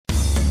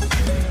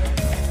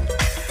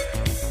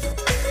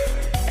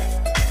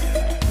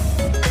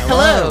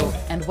Hello,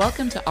 and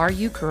welcome to Are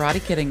You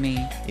Karate Kidding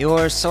Me?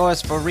 Your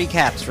source for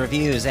recaps,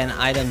 reviews, and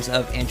items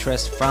of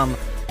interest from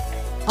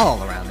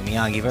all around the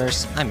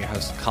Miyagi-verse. I'm your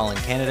host, Colin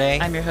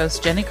Kennedy. I'm your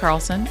host, Jenny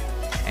Carlson.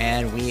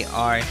 And we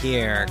are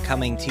here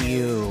coming to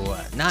you,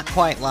 not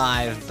quite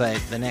live,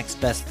 but the next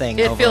best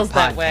thing over a podcast. It feels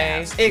that way.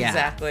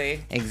 Exactly. Yeah,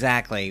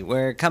 exactly.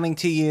 We're coming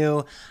to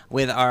you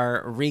with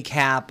our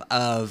recap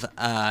of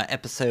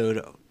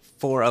episode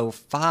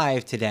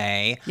 405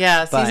 today.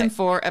 Yeah, season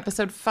 4,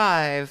 episode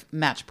 5,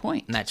 Match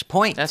Point. Match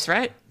Point. That's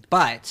right.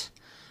 But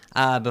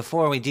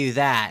before we do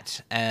that,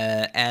 we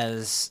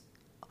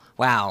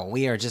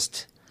are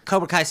just...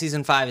 Cobra Kai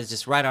Season 5 is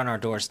just right on our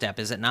doorstep,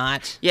 is it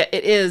not? Yeah,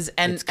 it is.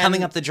 And it's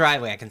coming up the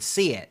driveway. I can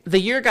see it. The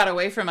year got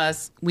away from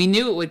us. We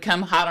knew it would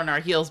come hot on our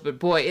heels, but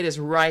boy, it is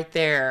right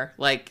there,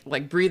 like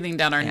breathing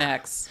down our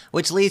necks.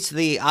 Which leads to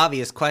the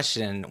obvious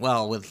question,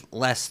 well, with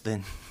less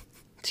than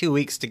 2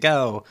 weeks to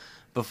go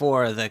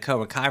before the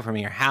Cobra Kai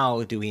premiere,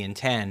 how do we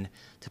intend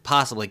to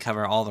possibly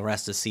cover all the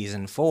rest of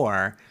Season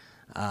 4?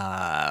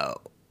 We're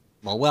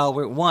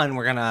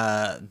going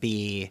to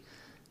be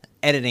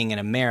editing in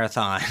a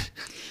marathon,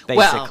 basically.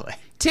 Well,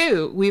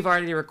 2, we've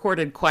already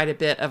recorded quite a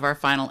bit of our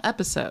final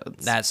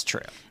episodes. That's true.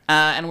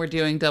 And we're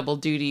doing double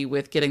duty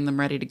with getting them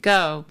ready to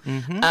go.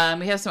 Mm-hmm.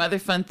 We have some other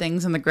fun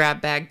things in the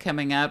grab bag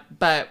coming up,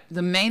 but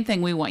the main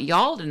thing we want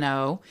y'all to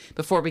know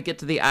before we get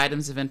to the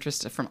items of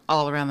interest from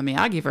all around the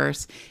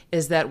Miyagi-verse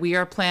is that we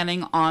are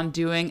planning on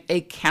doing a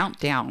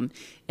countdown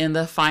in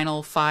the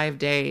final 5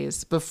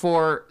 days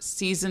before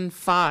season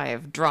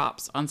 5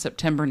 drops on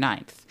September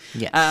 9th.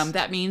 Yes.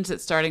 That means that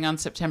starting on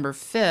September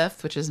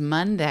 5th, which is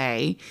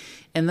Monday,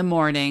 in the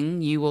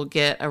morning, you will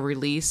get a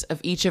release of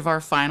each of our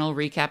final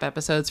recap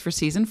episodes for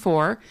season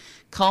 4,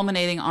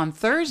 culminating on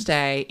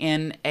Thursday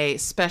in a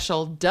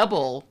special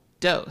double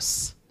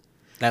dose.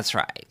 That's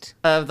right.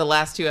 Of the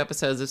last 2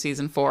 episodes of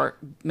season 4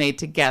 made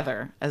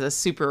together as a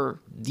super...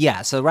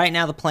 Yeah, so right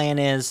now the plan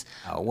is,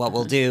 what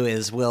we'll do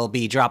is we'll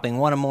be dropping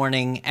one a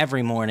morning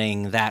every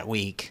morning that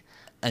week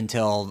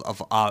until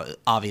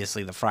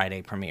obviously the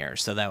Friday premiere.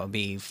 So that would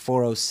be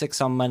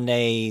 406 on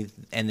Monday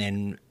and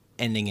then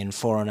ending in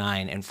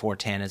 409 and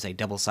 410 as a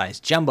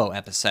double-sized jumbo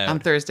episode. On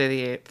Thursday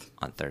the 8th.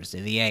 On Thursday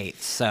the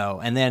 8th.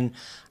 So, and then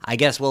I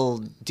guess we'll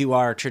do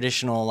our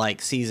traditional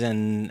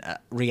season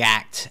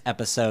react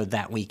episode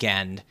that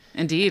weekend.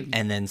 Indeed.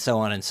 And then so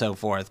on and so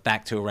forth,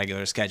 back to a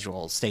regular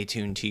schedule. Stay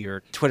tuned to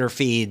your Twitter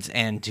feeds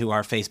and to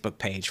our Facebook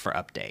page for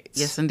updates.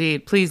 Yes,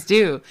 indeed. Please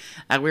do.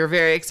 We're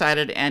very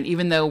excited. And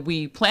even though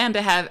we plan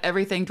to have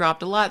everything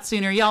dropped a lot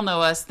sooner, y'all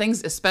know us,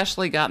 things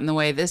especially got in the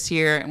way this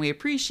year, and we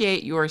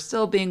appreciate you are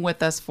still being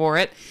with us for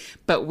it.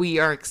 But we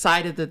are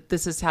excited that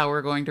this is how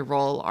we're going to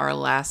roll our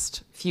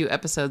last few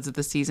episodes of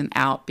the season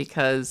out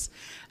because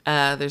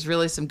there's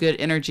really some good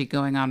energy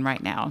going on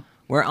right now.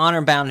 We're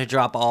honor bound to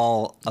drop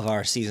all of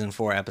our season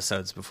 4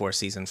 episodes before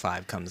season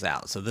 5 comes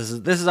out. So this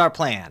is our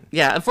plan.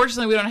 Yeah,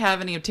 unfortunately we don't have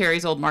any of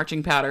Terry's old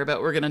marching powder,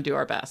 but we're going to do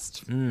our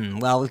best.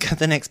 Well, we've got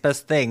the next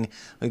best thing.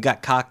 We've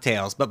got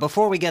cocktails. But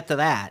before we get to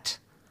that,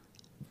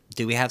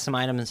 do we have some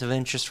items of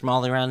interest from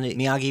all around the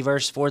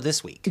Miyagi-verse for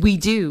this week? We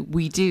do.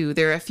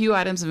 There are a few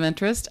items of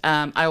interest.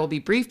 I will be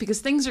brief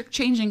because things are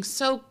changing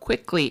so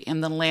quickly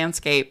in the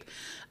landscape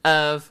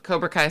of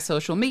Cobra Kai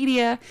social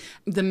media.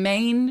 The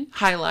main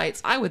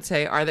highlights, I would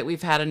say, are that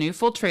we've had a new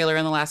full trailer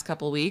in the last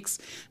couple of weeks.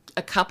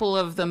 A couple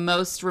of the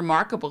most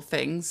remarkable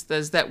things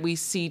is that we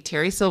see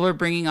Terry Silver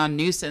bringing on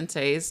new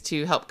senseis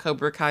to help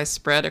Cobra Kai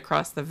spread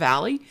across the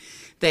valley.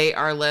 They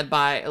are led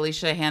by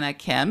Alicia Hannah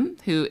Kim,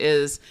 who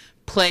is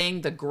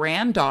playing the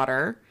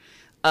granddaughter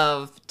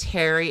of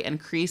Terry and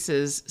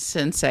Kreese's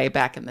sensei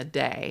back in the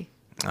day.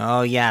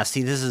 Oh, yeah.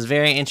 See, this is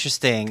very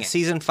interesting.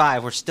 Season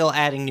 5, we're still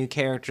adding new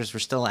characters.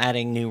 We're still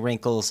adding new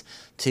wrinkles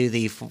to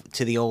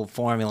the old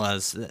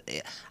formulas.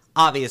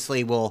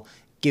 Obviously, we'll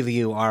give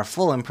you our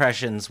full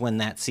impressions when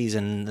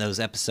those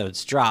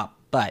episodes drop,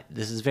 but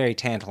this is very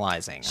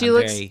tantalizing. She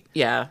looks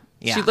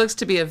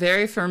to be a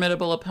very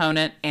formidable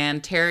opponent,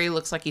 and Terry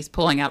looks like he's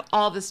pulling out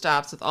all the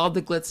stops with all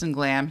the glitz and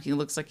glam. He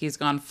looks like he's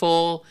gone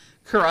full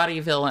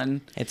karate villain.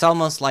 It's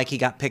almost like he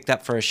got picked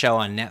up for a show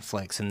on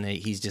Netflix and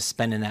he's just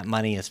spending that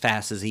money as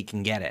fast as he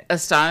can get it.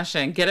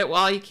 Astonishing. Get it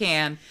while you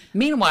can.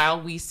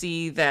 Meanwhile, we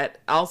see that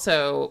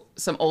also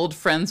some old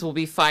friends will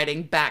be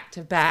fighting back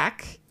to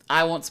back.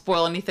 I won't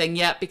spoil anything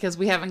yet because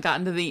we haven't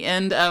gotten to the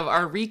end of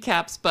our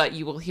recaps, but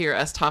you will hear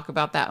us talk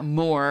about that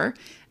more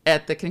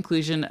at the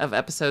conclusion of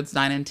episodes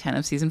 9 and 10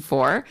 of season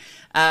 4.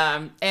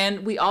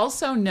 And we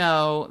also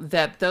know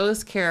that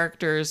those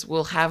characters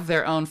will have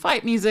their own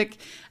fight music.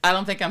 I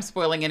don't think I'm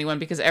spoiling anyone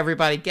because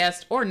everybody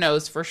guessed or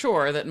knows for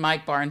sure that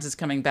Mike Barnes is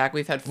coming back.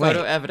 We've had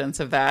photo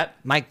evidence of that.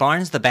 Mike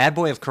Barnes, the bad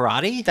boy of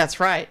karate? That's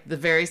right. The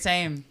very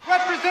same.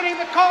 Representing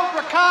the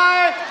Cobra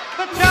Kai,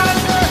 the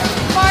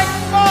challenger,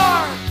 Mike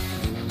Barnes!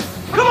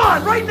 Come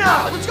on, right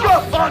now! Let's go!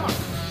 On!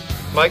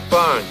 Mike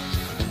Barnes.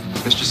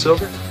 Mr.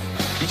 Silver,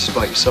 you just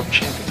bought yourself a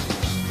champion.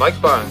 Mike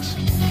Barnes.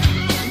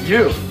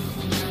 You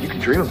can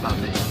dream about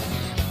me.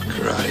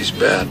 Karate's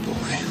bad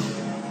boy,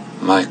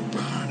 Mike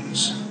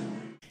Barnes.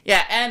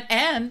 Yeah,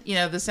 and you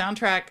know, the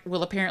soundtrack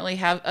will apparently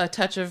have a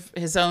touch of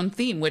his own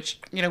theme, which,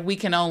 you know, We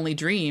Can Only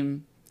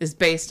Dream is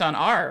based on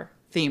our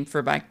theme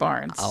for Mike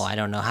Barnes. Oh, I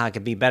don't know how it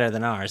could be better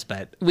than ours,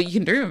 but We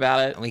can dream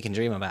about it. we can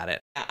dream about it.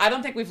 I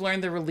don't think we've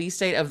learned the release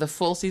date of the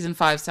full season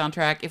 5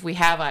 soundtrack. If we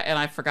have, and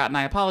I've forgotten,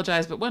 I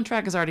apologize, but one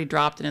track is already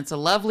dropped, and it's a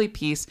lovely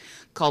piece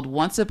called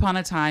Once Upon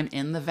a Time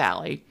in the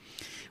Valley,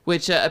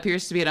 which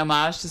appears to be an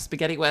homage to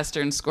spaghetti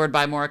westerns scored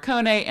by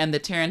Morricone and the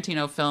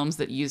Tarantino films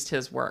that used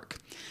his work.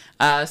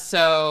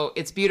 So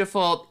it's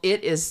beautiful.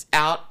 It is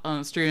out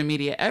on streaming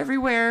media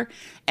everywhere,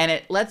 and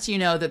it lets you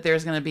know that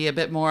there's going to be a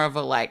bit more of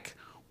a like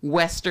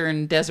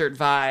Western desert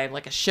vibe,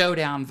 like a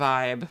showdown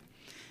vibe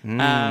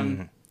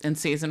in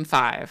season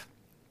 5.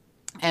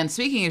 And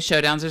speaking of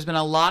showdowns, there's been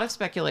a lot of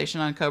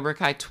speculation on Cobra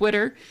Kai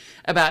Twitter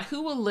about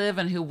who will live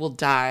and who will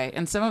die.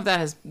 And some of that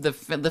has, the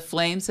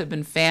flames have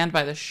been fanned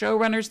by the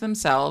showrunners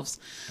themselves.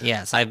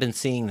 Yes, I've been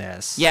seeing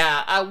this.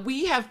 Yeah,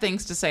 we have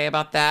things to say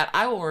about that.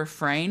 I will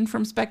refrain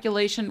from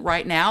speculation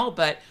right now,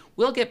 but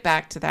we'll get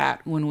back to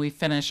that when we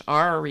finish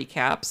our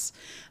recaps.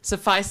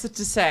 Suffice it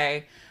to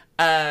say,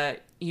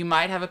 you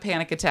might have a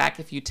panic attack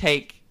if you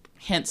take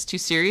hints too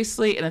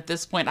seriously. And at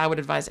this point, I would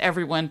advise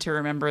everyone to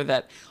remember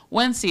that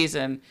one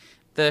season,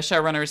 the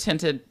showrunners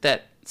hinted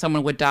that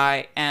someone would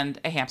die and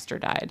a hamster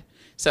died.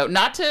 So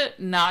not to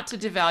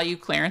devalue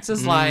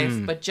Clarence's life,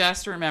 but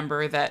just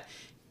remember that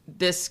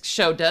this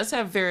show does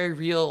have very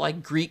real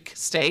like Greek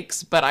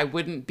stakes, but I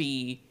wouldn't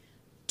be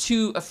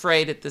too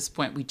afraid at this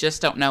point. We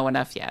just don't know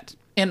enough yet.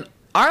 In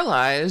our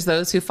lives,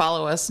 those who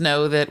follow us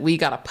know that we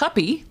got a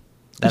puppy.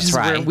 That's which is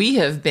right. where we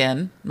have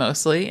been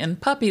mostly in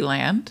puppy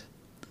land.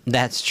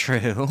 That's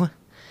true.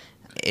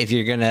 If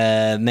you're going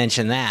to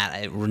mention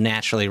that, it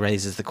naturally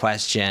raises the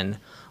question,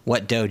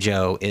 what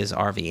dojo is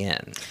RV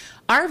in?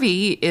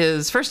 RV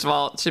is, first of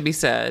all, it should be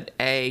said,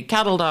 a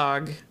cattle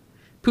dog,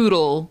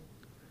 poodle,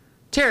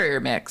 terrier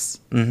mix.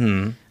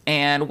 Mm-hmm.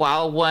 And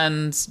while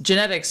one's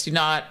genetics do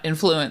not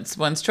influence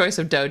one's choice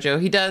of dojo,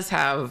 he does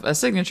have a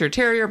signature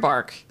terrier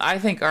bark. I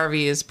think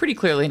RV is pretty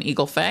clearly an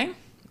Eagle Fang,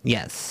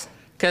 Yes.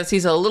 because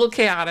he's a little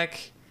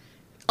chaotic,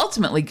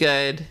 ultimately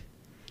good,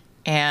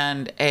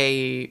 and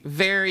a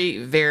very,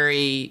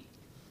 very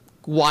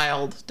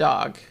wild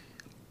dog.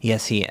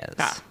 Yes, he is.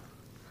 Yeah.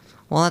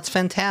 Well, that's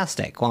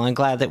fantastic. Well, I'm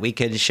glad that we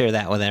could share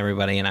that with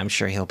everybody, and I'm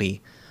sure he'll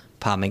be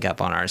popping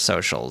up on our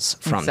socials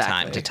from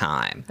time Exactly. to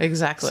time.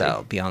 Exactly.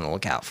 So be on the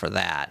lookout for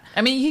that.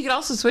 I mean, he could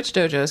also switch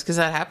dojos because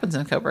that happens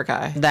in Cobra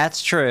Kai.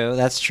 That's true.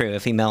 That's true.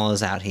 If he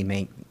mellows out, he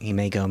may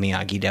go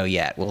Miyagi-Do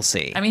yet. We'll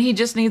see. I mean, he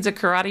just needs a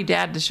karate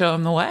dad to show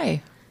him the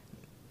way.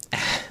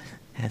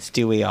 As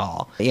do we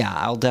all. Yeah,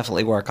 I'll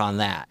definitely work on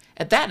that.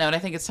 At that note, I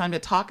think it's time to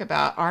talk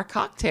about our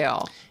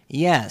cocktail.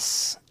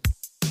 Yes.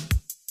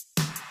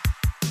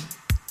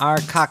 Our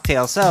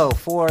cocktail. So,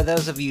 for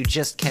those of you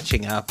just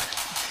catching up,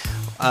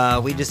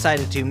 we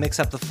decided to mix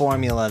up the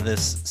formula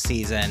this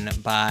season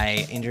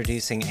by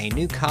introducing a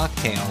new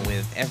cocktail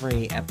with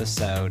every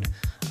episode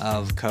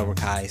of Cobra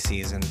Kai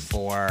Season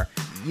 4,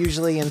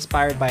 usually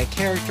inspired by a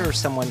character or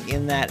someone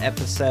in that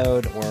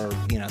episode, or,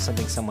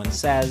 something someone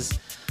says.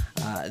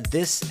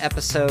 This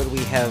episode, we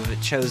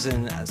have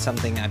chosen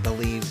something I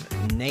believe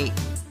Nate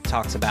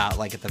talks about,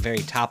 like at the very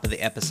top of the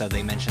episode,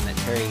 they mentioned that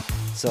Terry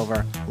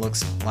Silver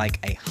looks like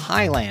a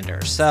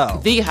Highlander. So,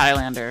 The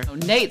Highlander.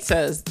 Nate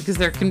says, because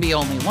there can be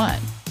only one.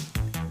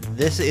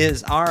 this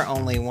is our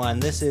only one.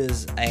 This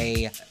is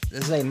a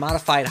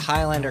modified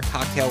Highlander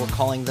cocktail we're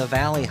calling the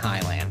Valley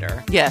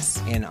Highlander.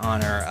 Yes. In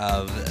honor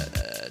of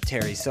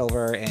Terry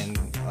Silver and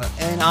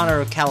in honor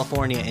of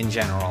California in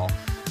general.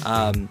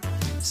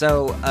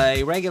 So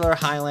a regular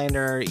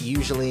Highlander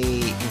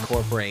usually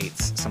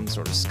incorporates some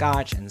sort of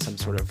scotch and some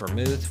sort of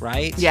vermouth,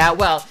 right? Yeah,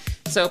 well,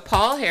 so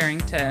Paul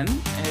Harrington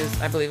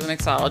is, I believe, a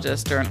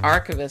mixologist or an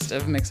archivist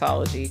of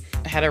mixology,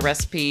 had a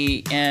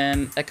recipe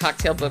in a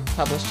cocktail book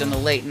published in the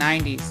late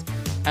 90s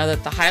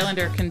that the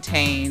Highlander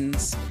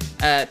contains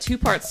 2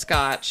 parts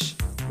scotch,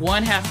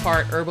 1/2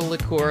 part herbal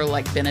liqueur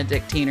like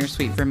Benedictine or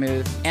sweet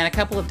vermouth, and a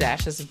couple of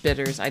dashes of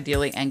bitters,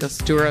 ideally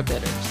Angostura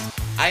bitters.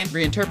 I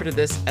reinterpreted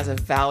this as a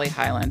Valley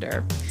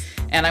Highlander,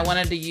 and I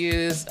wanted to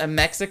use a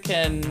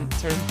Mexican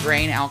sort of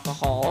grain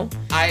alcohol.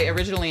 I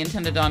originally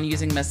intended on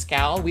using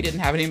mezcal. We didn't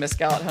have any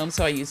mezcal at home,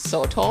 so I used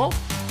Sotol,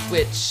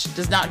 which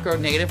does not grow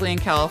natively in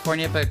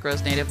California, but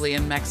grows natively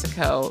in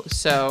Mexico.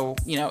 So,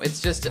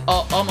 it's just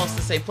almost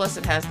the same. Plus,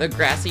 it has the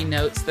grassy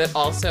notes that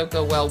also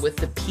go well with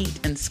the peat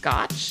and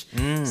scotch.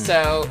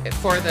 So,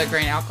 for the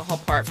grain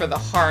alcohol part, for the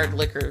hard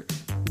liquor,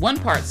 1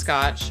 part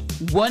scotch,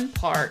 1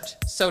 part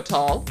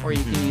Sotol, or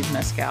you can use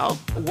mezcal,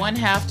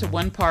 1/2 to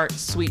 1 part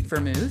sweet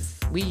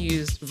vermouth. We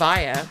used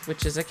Via,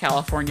 which is a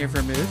California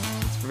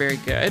vermouth. It's very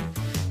good.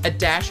 A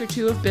dash or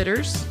 2 of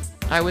bitters.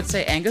 I would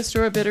say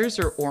Angostura bitters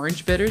or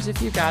orange bitters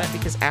if you got it,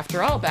 because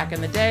after all, back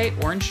in the day,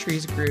 orange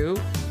trees grew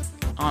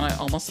on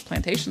almost a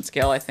plantation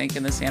scale, I think,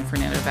 in the San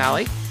Fernando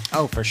Valley.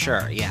 Oh, for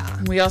sure, yeah.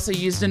 We also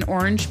used an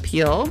orange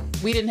peel.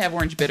 We didn't have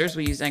orange bitters.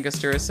 We used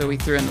Angostura, so we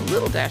threw in a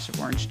little dash of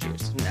orange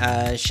juice.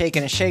 Shake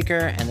in a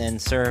shaker and then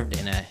served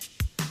in a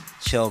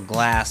chilled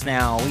glass.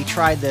 Now, we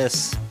tried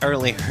this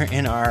earlier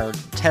in our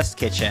test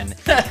kitchen,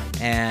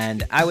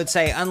 and I would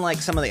say, unlike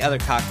some of the other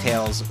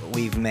cocktails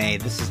we've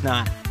made, this is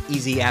not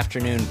easy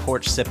afternoon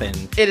porch sipping.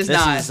 It is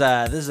not.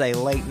 This is a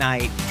late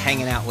night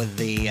hanging out with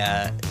the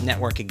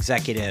network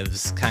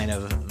executives kind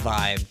of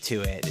vibe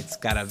to it. It's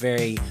got a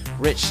very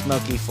rich,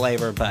 smoky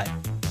flavor, but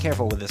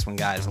careful with this one,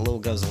 guys. A little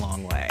goes a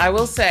long way. I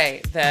will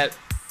say that,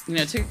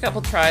 it took a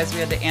couple tries.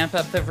 We had to amp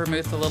up the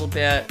vermouth a little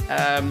bit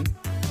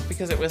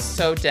because it was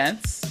so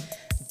dense.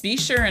 Be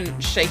sure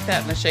and shake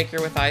that in the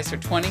shaker with ice for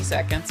 20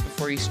 seconds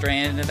before you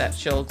strain it into that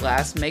chilled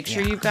glass. Make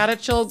sure you've got a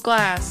chilled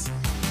glass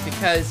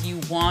because you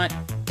want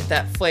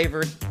that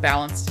flavor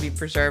balance to be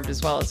preserved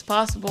as well as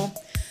possible.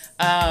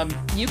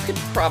 You could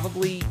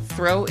probably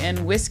throw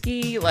in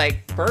whiskey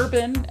like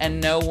bourbon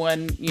and no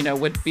one,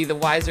 would be the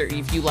wiser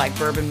if you like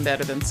bourbon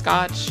better than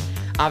scotch.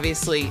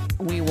 Obviously,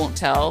 we won't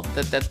tell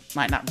that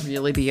might not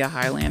really be a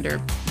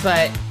Highlander,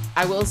 but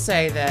I will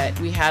say that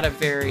we had a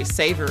very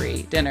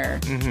savory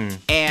dinner,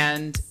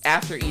 and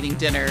after eating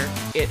dinner,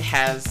 it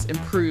has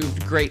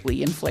improved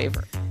greatly in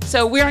flavor.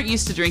 So we aren't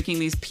used to drinking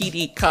these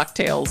peaty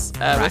cocktails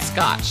with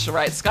scotch,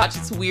 right? Scotch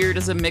is weird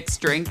as a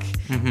mixed drink,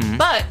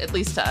 but at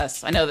least to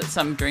us, I know that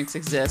some drinks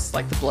exist,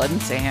 like the Blood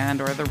and Sand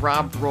or the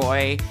Rob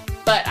Roy.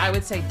 But I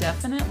would say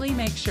definitely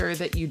make sure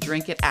that you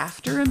drink it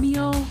after a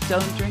meal.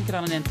 Don't drink it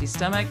on an empty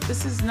stomach.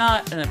 This is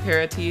not an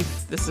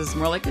aperitif. This is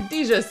more like a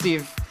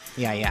digestif.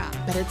 Yeah.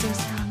 But it's a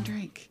strong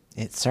drink.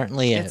 It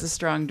certainly is. It's a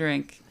strong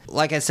drink.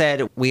 Like I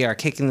said, we are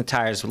kicking the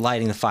tires,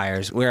 lighting the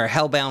fires. We are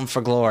hellbound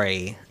for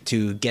glory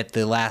to get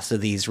the last of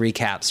these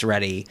recaps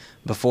ready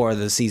before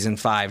the season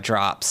 5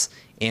 drops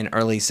in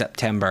early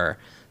September.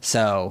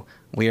 So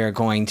we are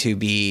going to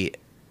be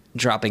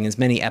dropping as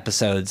many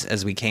episodes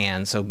as we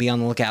can. So be on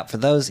the lookout for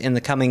those in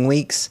the coming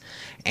weeks.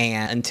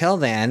 And until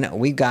then,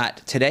 we've got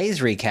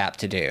today's recap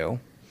to do,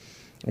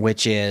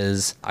 which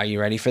is, are you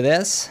ready for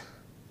this?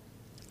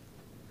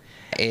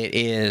 It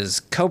is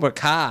Cobra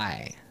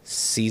Kai,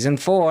 Season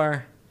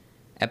 4,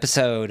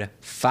 Episode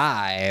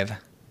 5,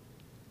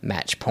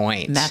 Match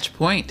Point. Match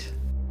Point.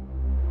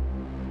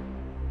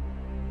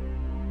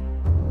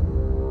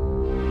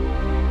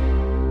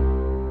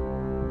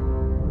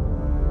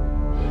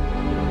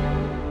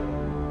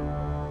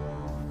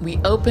 We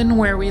open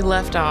where we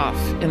left off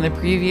in the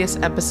previous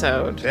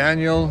episode.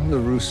 Daniel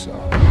LaRusso.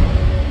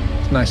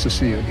 It's nice to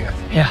see you again.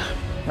 Yeah,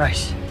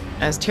 right.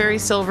 As Terry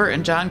Silver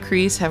and John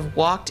Kreese have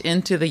walked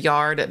into the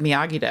yard at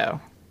Miyagi-Do.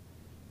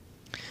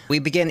 We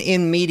begin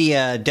in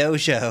media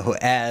dojo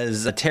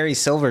as Terry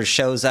Silver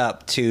shows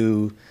up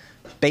to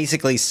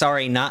basically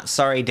sorry, not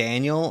sorry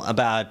Daniel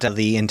about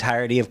the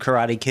entirety of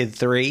Karate Kid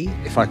 3.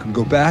 If I could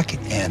go back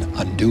and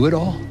undo it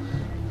all,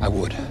 I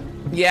would.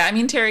 Yeah, I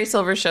mean, Terry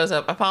Silver shows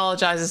up,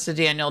 apologizes to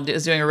Daniel,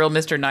 is doing a real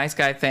Mr. Nice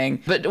Guy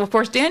thing. But, of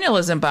course, Daniel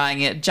isn't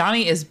buying it.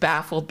 Johnny is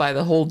baffled by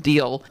the whole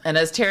deal. And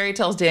as Terry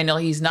tells Daniel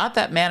he's not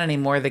that man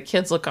anymore, the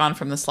kids look on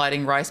from the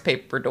sliding rice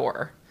paper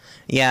door.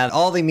 Yeah,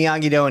 all the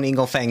Miyagi-Do and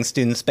Eagle Fang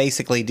students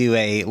basically do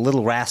a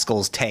Little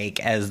Rascals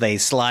take as they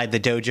slide the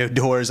dojo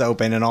doors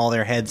open and all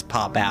their heads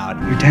pop out.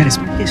 Your dad is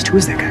pissed. Who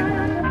is that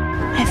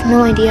guy? I have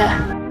no idea.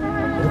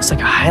 He looks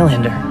like a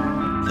Highlander.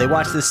 They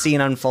watch this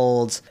scene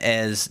unfolds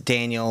as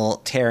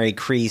Daniel, Terry,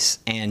 Kreese,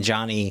 and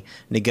Johnny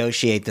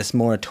negotiate this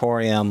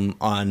moratorium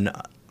on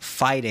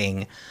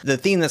fighting. The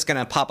theme that's going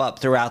to pop up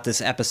throughout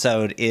this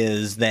episode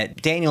is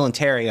that Daniel and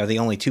Terry are the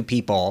only two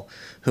people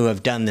who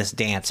have done this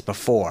dance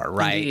before,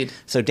 right? Indeed.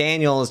 So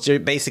Daniel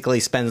basically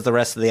spends the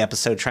rest of the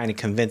episode trying to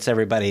convince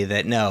everybody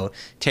that no,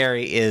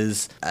 Terry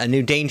is a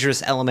new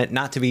dangerous element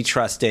not to be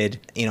trusted.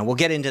 We'll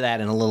get into that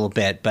in a little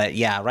bit, but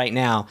yeah, right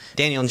now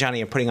Daniel and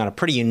Johnny are putting on a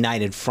pretty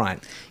united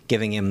front,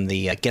 giving him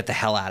the get the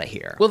hell out of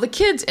here. Well, the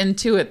kids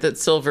intuit that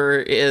Silver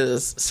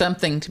is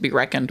something to be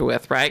reckoned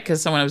with, right? Because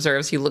someone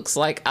observes he looks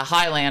like a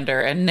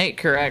Highlander, and Nate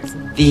corrects.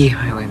 The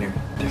Highlander.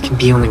 There can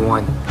be only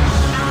one.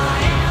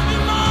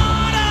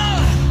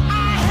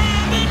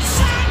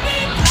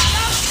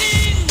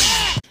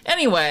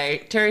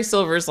 Anyway, Terry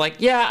Silver's like,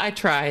 yeah, I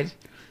tried.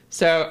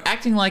 So,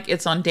 acting like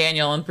it's on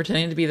Daniel and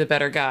pretending to be the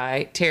better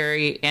guy,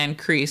 Terry and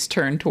Kreese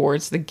turn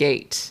towards the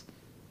gate.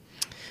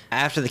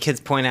 After the kids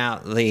point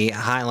out the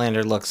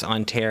Highlander looks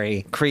on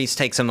Terry, Kreese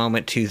takes a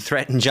moment to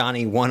threaten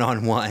Johnny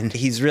one-on-one.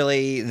 He's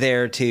really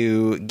there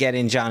to get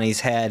in Johnny's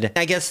head.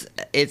 I guess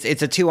it's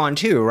a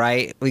 2-on-2,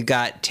 right? We've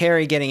got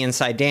Terry getting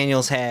inside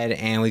Daniel's head,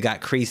 and we've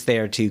got Kreese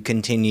there to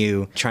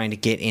continue trying to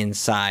get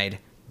inside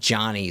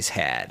Johnny's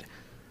head.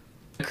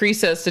 Kreese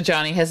says to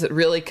Johnny, has it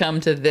really come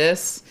to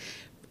this?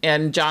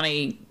 And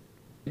Johnny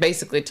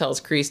basically tells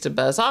Kreese to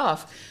buzz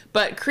off.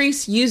 But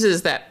Kreese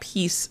uses that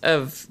piece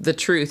of the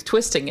truth,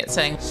 twisting it,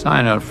 saying,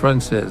 Sign out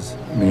front says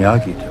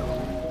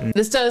Miyagi-Do.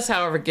 This does,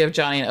 however, give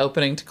Johnny an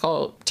opening to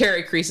call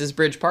Terry Kreese's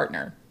bridge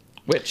partner,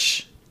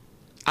 which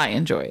I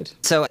enjoyed.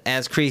 So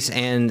as Kreese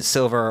and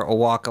Silver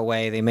walk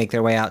away, they make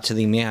their way out to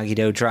the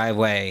Miyagi-Do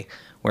driveway,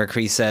 where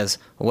Kreese says,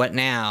 what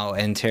now?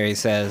 And Terry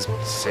says,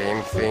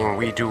 Same thing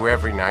we do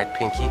every night,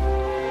 Pinky.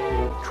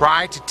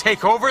 Try to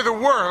take over the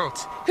world.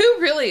 Who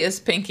really is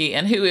Pinky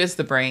and who is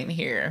the brain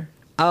here?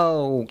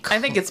 Oh, I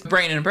think it's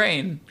brain and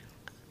brain.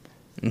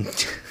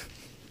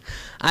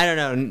 I don't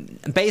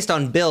know. Based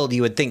on build,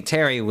 you would think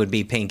Terry would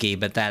be Pinky,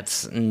 but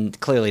that's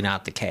clearly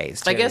not the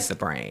case. Terry's the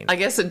brain. I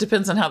guess it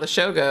depends on how the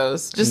show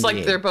goes. Just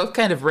like they're both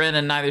kind of Ren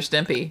and neither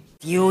Stimpy.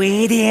 You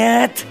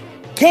idiot!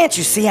 Can't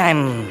you see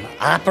I'm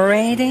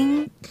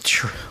operating?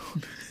 True.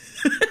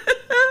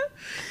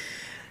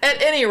 At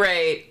any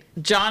rate,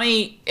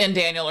 Johnny and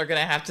Daniel are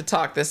going to have to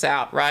talk this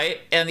out, right?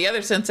 And the other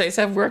senseis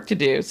have work to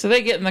do. So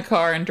they get in the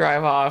car and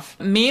drive off.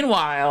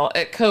 Meanwhile,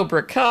 at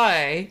Cobra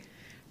Kai,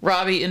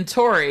 Robbie and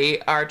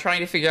Tori are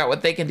trying to figure out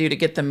what they can do to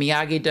get the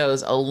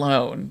Miyagi-Dos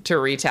alone to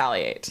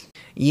retaliate.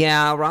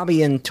 Yeah,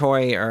 Robbie and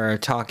Tori are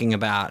talking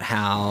about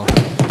how...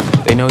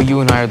 They know you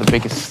and I are the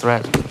biggest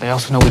threat. They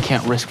also know we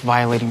can't risk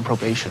violating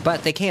probation.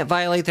 But they can't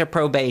violate their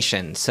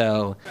probation,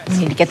 so... We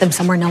need to get them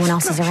somewhere no one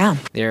else is around.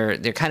 They're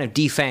kind of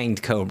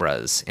defanged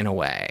cobras, in a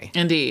way.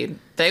 Indeed.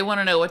 They want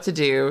to know what to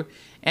do.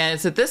 And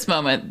it's at this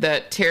moment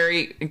that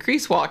Terry and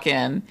Kreese walk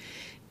in.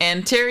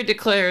 And Terry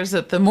declares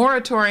that the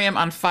moratorium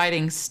on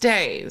fighting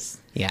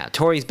stays. Yeah,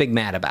 Tori's big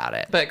mad about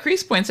it. But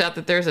Kreese points out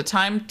that there's a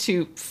time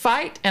to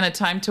fight and a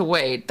time to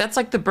wait. That's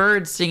like the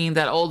birds singing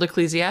that old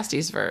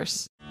Ecclesiastes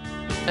verse.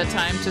 A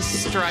time to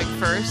strike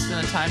first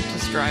and a time to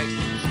strike.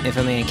 If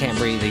a man can't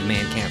breathe, a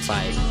man can't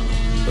fight.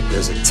 But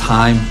there's a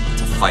time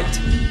to fight.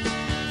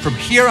 From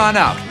here on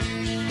out,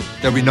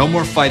 there'll be no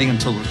more fighting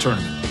until the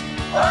tournament.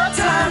 A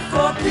time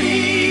for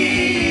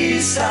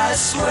peace, I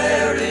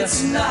swear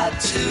it's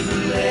not too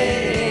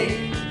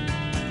late.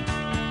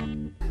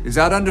 Is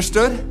that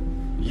understood?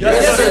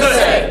 Yes,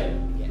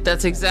 sir.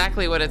 That's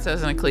exactly what it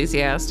says in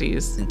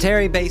Ecclesiastes. And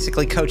Terry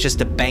basically coaches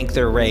to bank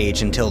their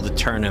rage until the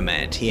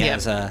tournament. He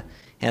has a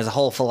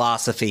whole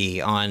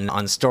philosophy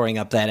on storing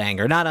up that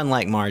anger, not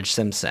unlike Marge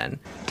Simpson.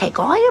 Take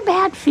all your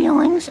bad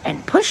feelings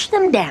and push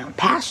them down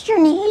past your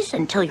knees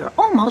until you're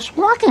almost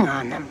walking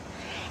on them.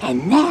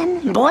 And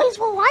then boys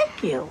will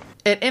like you.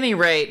 At any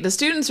rate, the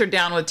students are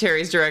down with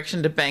Terry's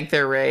direction to bank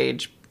their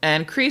rage,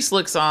 and Kreese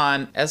looks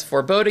on as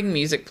foreboding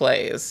music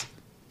plays.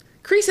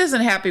 Kreese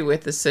isn't happy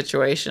with this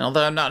situation,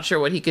 although I'm not sure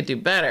what he could do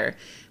better.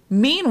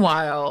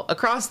 Meanwhile,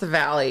 across the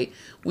valley,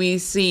 we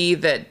see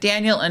that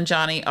Daniel and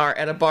Johnny are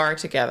at a bar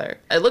together.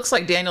 It looks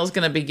like Daniel's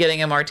going to be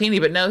getting a martini,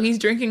 but no, he's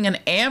drinking an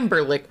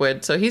amber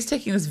liquid, so he's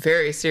taking this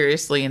very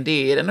seriously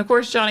indeed. And of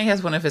course, Johnny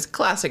has one of his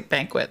classic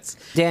banquets.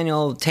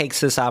 Daniel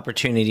takes this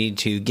opportunity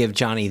to give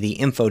Johnny the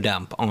info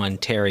dump on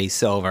Terry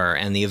Silver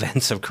and the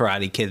events of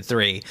Karate Kid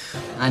 3.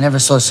 I never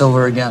saw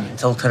Silver again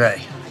until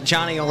today.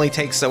 Johnny only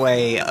takes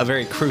away a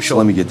very crucial... So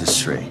let me get this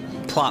straight.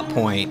 ...plot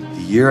point.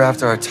 The year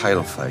after our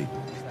title fight,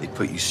 they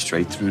put you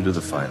straight through to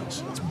the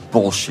finals. It's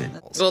bullshit.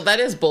 Well, that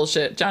is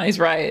bullshit. Johnny's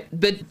right.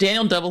 But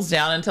Daniel doubles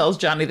down and tells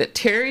Johnny that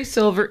Terry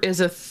Silver is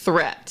a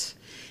threat.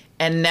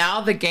 And now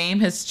the game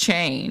has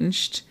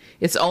changed.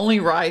 It's only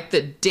right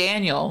that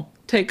Daniel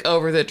take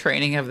over the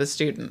training of the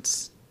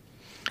students.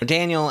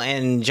 Daniel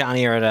and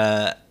Johnny are at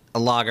a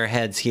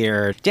loggerheads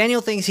here.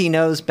 Daniel thinks he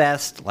knows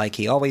best, like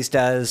he always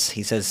does.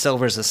 He says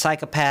Silver's a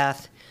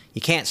psychopath. You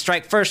can't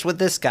strike first with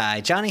this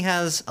guy. Johnny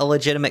has a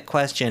legitimate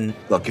question.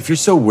 Look, if you're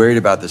so worried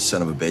about this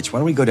son of a bitch, why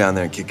don't we go down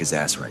there and kick his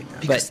ass right now?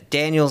 But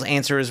Daniel's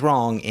answer is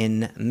wrong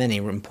in many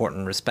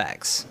important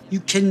respects.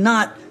 You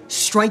cannot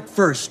strike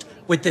first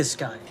with this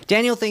guy.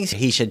 Daniel thinks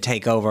he should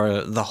take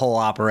over the whole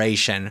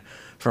operation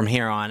from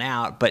here on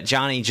out, but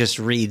Johnny just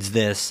reads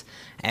this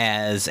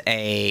as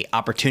a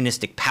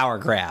opportunistic power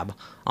grab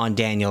on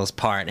Daniel's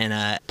part and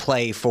a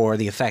play for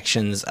the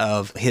affections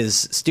of his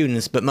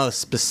students, but most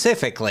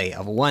specifically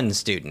of one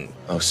student.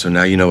 Oh, so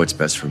now you know what's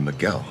best for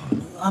Miguel, huh?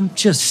 I'm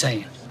just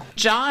saying.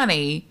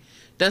 Johnny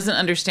doesn't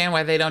understand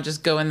why they don't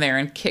just go in there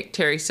and kick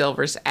Terry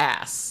Silver's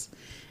ass.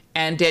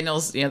 And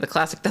Daniel's, the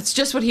classic, that's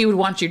just what he would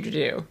want you to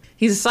do.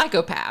 He's a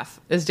psychopath,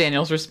 is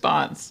Daniel's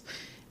response.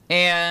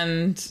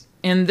 And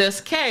in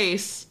this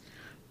case,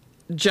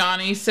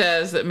 Johnny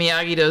says that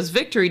Miyagi-Do's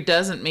victory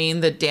doesn't mean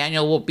that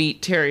Daniel will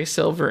beat Terry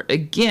Silver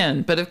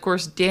again. But of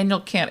course, Daniel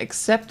can't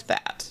accept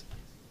that.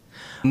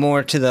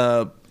 More to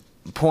the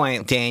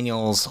point,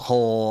 Daniel's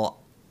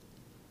whole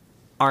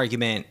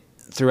argument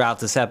throughout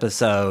this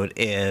episode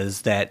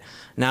is that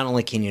not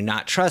only can you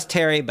not trust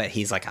Terry, but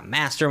he's like a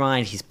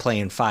mastermind. He's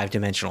playing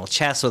 5-dimensional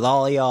chess with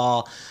all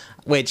y'all,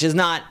 which is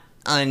not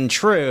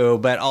untrue,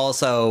 but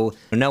also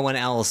no one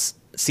else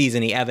sees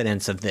any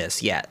evidence of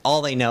this yet.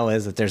 All they know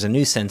is that there's a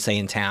new sensei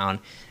in town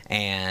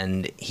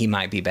and he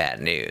might be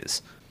bad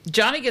news.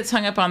 Johnny gets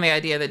hung up on the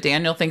idea that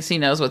Daniel thinks he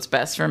knows what's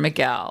best for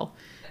Miguel.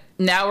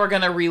 Now we're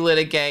going to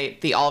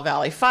relitigate the All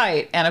Valley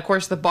fight. And of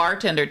course, the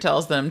bartender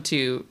tells them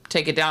to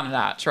take it down a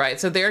notch, right?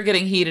 So they're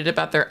getting heated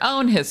about their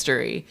own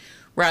history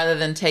rather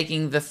than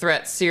taking the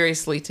threat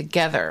seriously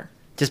together.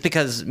 Just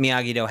because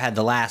Miyagi-Do had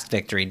the last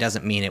victory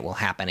doesn't mean it will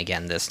happen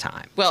again this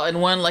time. Well,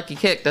 and one lucky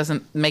kick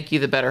doesn't make you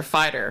the better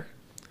fighter.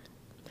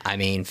 I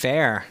mean,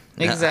 fair.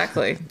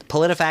 Exactly.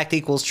 PolitiFact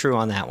equals true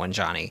on that one,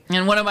 Johnny.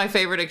 And one of my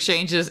favorite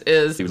exchanges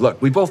is... Look,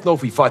 we both know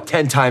if we fought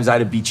 10 times, I'd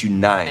have beat you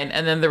 9.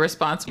 And then the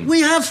response... We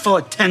have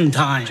fought 10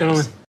 times.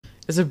 Gentlemen.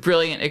 It's a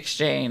brilliant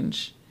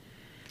exchange.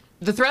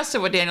 The thrust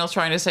of what Daniel's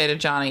trying to say to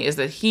Johnny is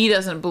that he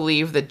doesn't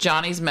believe that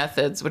Johnny's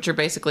methods, which are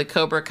basically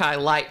Cobra Kai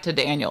light to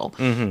Daniel,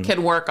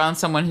 can work on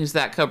someone who's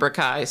that Cobra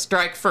Kai.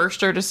 Strike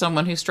firster to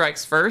someone who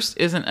strikes first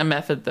isn't a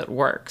method that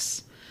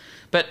works.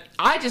 But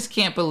I just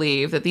can't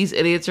believe that these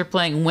idiots are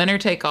playing winner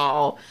take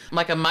all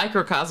like a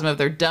microcosm of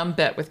their dumb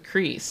bet with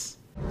Kreese.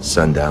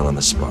 Sundown on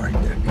the sparring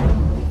deck.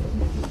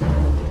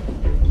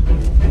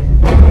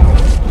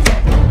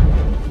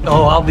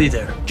 Oh, I'll be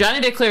there.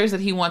 Johnny declares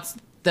that he wants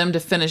them to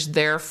finish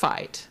their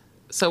fight.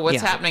 So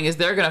what's happening is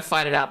they're going to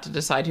fight it out to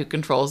decide who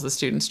controls the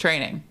students'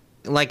 training.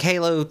 Like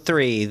Halo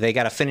 3, they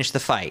got to finish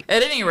the fight.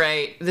 At any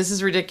rate, this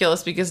is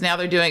ridiculous because now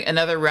they're doing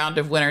another round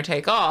of winner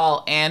take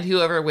all, and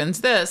whoever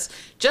wins this,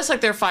 just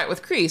like their fight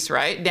with Kreese,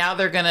 right? Now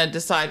they're going to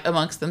decide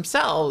amongst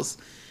themselves.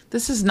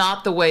 This is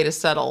not the way to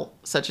settle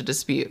such a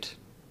dispute.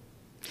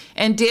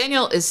 And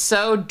Daniel is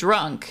so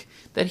drunk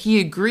that he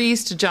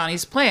agrees to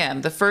Johnny's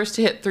plan. The first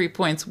to hit 3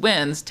 points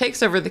wins,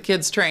 takes over the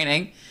kids'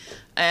 training.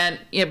 And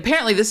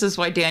apparently this is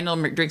why Daniel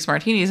drinks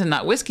martinis and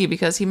not whiskey,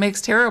 because he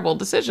makes terrible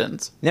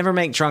decisions. Never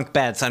make drunk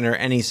bets under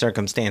any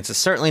circumstances,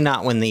 certainly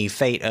not when the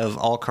fate of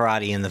all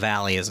karate in the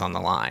valley is on the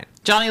line.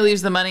 Johnny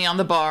leaves the money on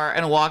the bar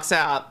and walks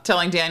out,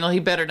 telling Daniel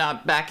he better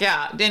not back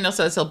out. Daniel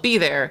says he'll be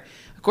there.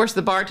 Of course,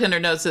 the bartender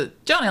notes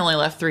that Johnny only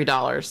left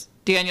 $3.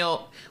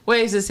 Daniel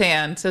waves his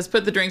hand, says,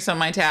 put the drinks on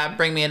my tab,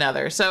 bring me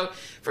another. So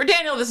for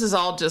Daniel, this is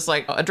all just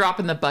like a drop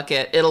in the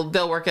bucket.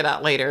 They'll work it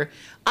out later.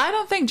 I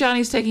don't think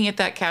Johnny's taking it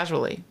that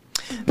casually.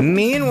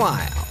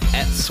 Meanwhile,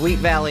 at Sweet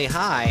Valley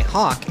High,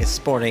 Hawk is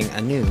sporting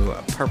a new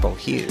purple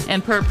hue.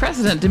 And per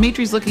president,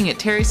 Dimitri's looking at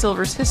Terry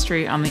Silver's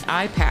history on the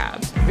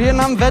iPad.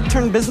 Vietnam vet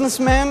turned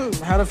businessman,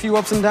 had a few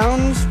ups and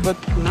downs, but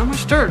not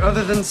much dirt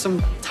other than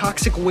some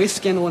toxic waste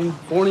scandal in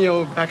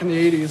Borneo back in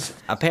the 80s.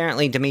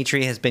 Apparently,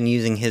 Dimitri has been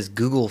using his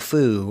Google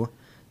Foo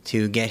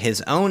to get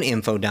his own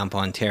info dump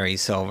on Terry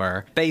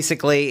Silver.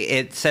 Basically,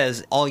 it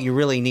says all you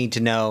really need to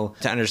know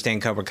to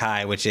understand Cobra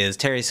Kai, which is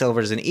Terry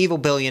Silver's an evil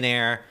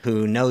billionaire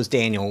who knows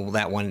Daniel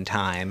that one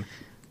time.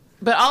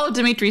 But all of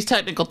Dimitri's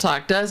technical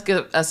talk does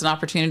give us an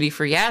opportunity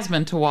for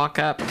Yasmin to walk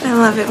up. I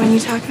love it when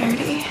you talk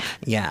nerdy.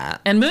 Yeah.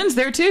 And Moon's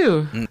there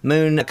too.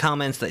 Moon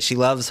comments that she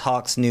loves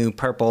Hawk's new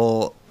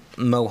purple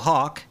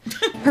mohawk.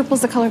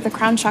 Purple's the color of the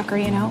crown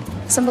chakra, you know.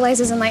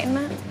 Symbolizes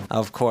enlightenment.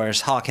 Of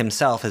course, Hawk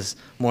himself is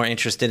more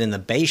interested in the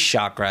base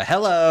chakra.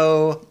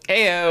 Hello!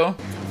 Heyo.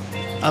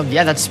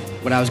 Yeah, that's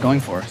what I was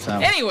going for, so.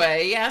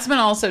 Anyway, Yasmin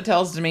also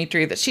tells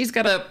Dimitri that she's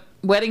got a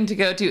wedding to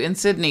go to in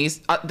Sydney,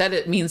 that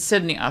it means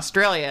Sydney,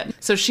 Australia,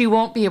 so she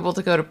won't be able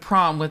to go to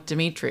prom with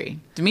Dimitri.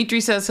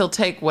 Dimitri says he'll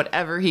take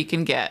whatever he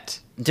can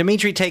get.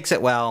 Dimitri takes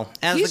it well.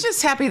 He's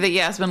just happy that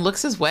Yasmin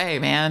looks his way,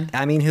 man.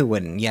 I mean, who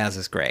wouldn't? Yaz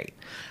is great.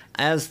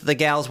 As the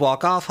gals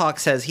walk off, Hawk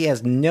says he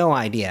has no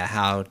idea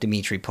how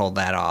Dimitri pulled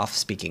that off,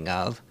 speaking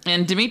of.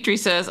 And Dimitri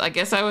says, I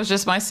guess I was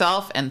just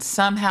myself, and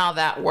somehow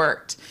that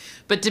worked.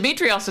 But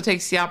Dimitri also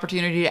takes the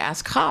opportunity to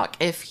ask Hawk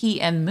if he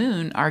and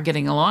Moon are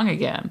getting along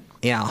again.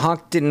 Yeah,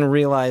 Hawk didn't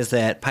realize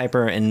that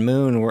Piper and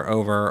Moon were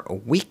over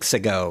weeks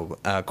ago,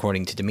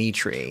 according to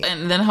Dimitri.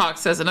 And then Hawk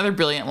says another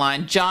brilliant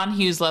line, John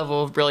Hughes'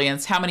 level of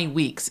brilliance, how many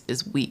weeks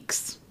is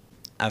weeks?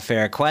 A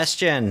fair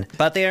question.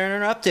 But they are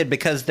interrupted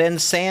because then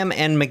Sam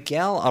and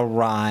Miguel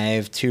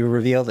arrive to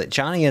reveal that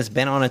Johnny has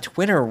been on a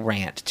Twitter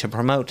rant to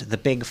promote the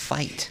big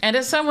fight. And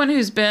as someone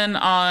who's been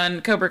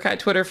on Cobra Kai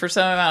Twitter for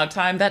some amount of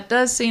time, that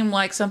does seem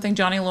like something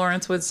Johnny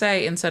Lawrence would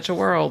say in such a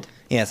world.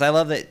 Yes, I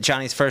love that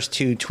Johnny's first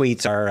two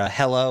tweets are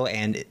hello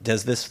and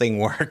does this thing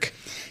work?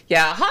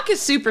 Yeah, Hawk is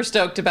super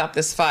stoked about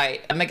this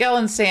fight. Miguel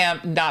and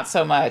Sam, not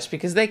so much,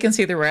 because they can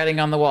see the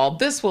writing on the wall.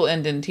 This will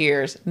end in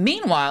tears.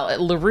 Meanwhile, at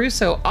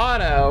LaRusso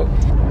Auto,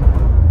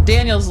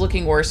 Daniel's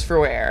looking worse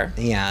for wear.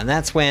 Yeah, and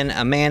that's when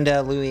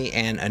Amanda, Louie,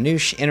 and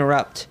Anush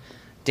interrupt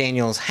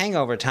Daniel's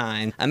hangover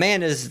time.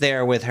 Amanda's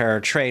there with her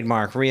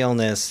trademark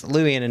realness.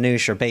 Louie and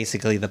Anush are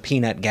basically the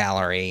peanut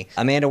gallery.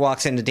 Amanda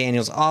walks into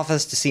Daniel's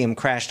office to see him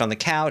crashed on the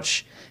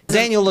couch.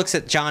 Daniel looks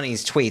at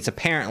Johnny's tweets.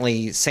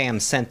 Apparently, Sam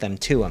sent them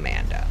to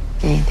Amanda.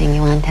 Anything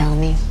you want to tell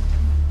me?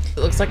 It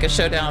looks like a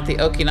showdown at the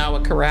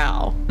Okinawa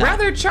Corral.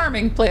 Rather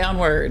charming play on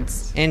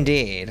words.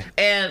 Indeed.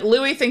 And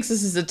Louie thinks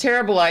this is a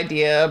terrible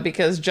idea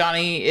because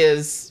Johnny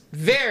is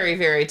very,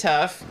 very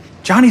tough.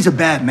 Johnny's a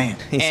bad man,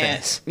 he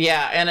says.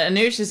 Yeah, and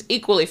Anush is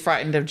equally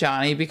frightened of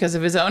Johnny because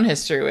of his own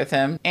history with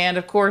him. And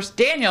of course,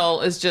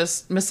 Daniel is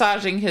just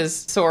massaging his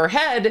sore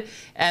head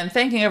and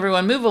thanking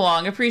everyone, move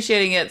along,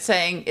 appreciating it,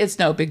 saying it's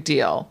no big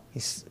deal.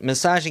 He's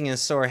massaging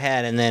his sore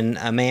head, and then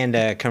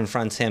Amanda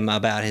confronts him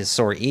about his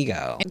sore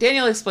ego. And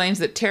Daniel explains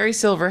that Terry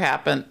Silver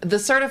happened, the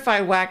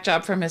certified whack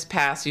job from his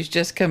past who's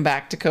just come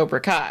back to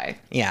Cobra Kai.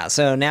 Yeah,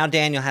 so now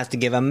Daniel has to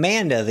give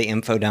Amanda the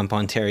info dump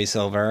on Terry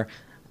Silver.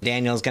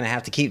 Daniel's going to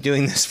have to keep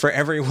doing this for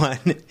everyone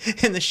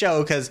in the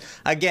show because,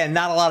 again,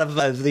 not a lot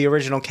of the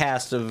original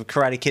cast of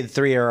Karate Kid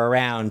 3 are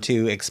around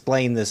to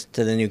explain this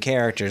to the new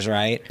characters,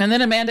 right? And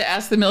then Amanda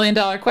asks the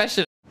million-dollar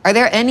question. Are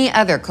there any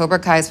other Cobra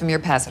Kais from your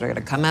past that are going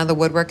to come out of the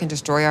woodwork and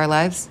destroy our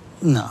lives?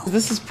 No.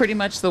 This is pretty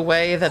much the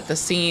way that the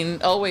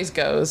scene always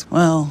goes.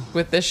 Well,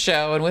 with this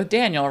show and with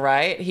Daniel,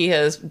 right? He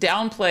has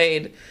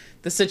downplayed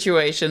the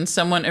situation.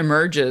 Someone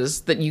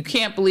emerges that you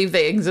can't believe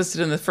they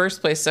existed in the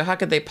first place, so how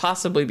could they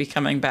possibly be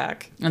coming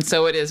back? And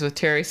so it is with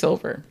Terry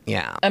Silver.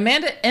 Yeah.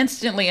 Amanda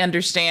instantly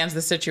understands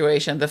the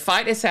situation. The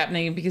fight is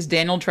happening because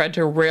Daniel tried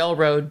to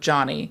railroad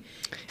Johnny.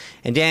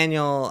 And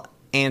Daniel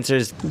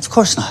answers, of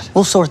course not.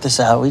 We'll sort this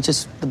out.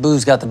 The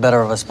booze got the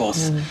better of us both.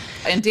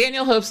 And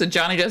Daniel hopes that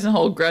Johnny doesn't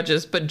hold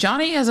grudges, but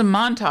Johnny has a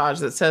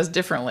montage that says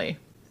differently.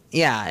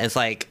 Yeah, it's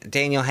like,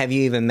 Daniel, have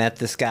you even met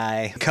this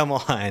guy? Come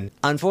on.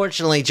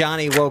 Unfortunately,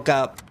 Johnny woke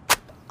up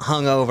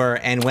hungover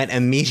and went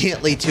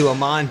immediately to a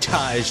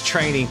montage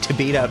training to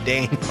beat up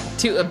Daniel.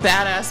 To a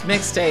badass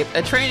mixtape,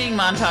 a training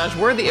montage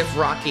worthy of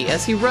Rocky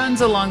as he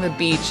runs along the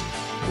beach,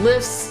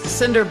 lifts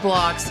cinder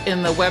blocks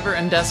in the Weber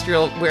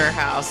Industrial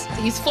Warehouse.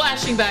 He's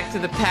flashing back to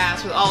the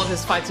past with all of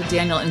his fights with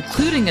Daniel,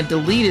 including a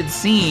deleted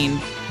scene,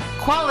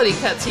 quality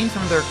cutscene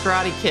from The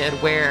Karate Kid,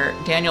 where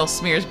Daniel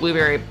smears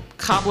blueberry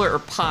cobbler or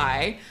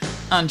pie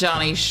on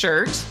Johnny's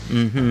shirt.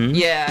 Mm-hmm.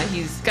 Yeah,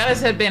 he's got his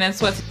headband and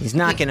sweats. He's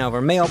knocking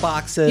over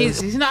mailboxes.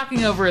 He's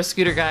knocking over a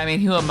scooter guy. I mean,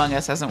 who among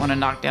us hasn't want to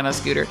knock down a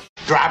scooter?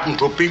 Driving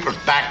through people's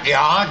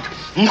backyard,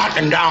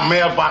 knocking down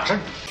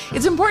mailboxes.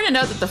 It's important to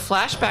note that the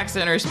flashbacks that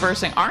are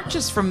interspersing aren't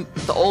just from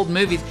the old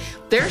movies.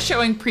 They're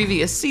showing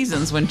previous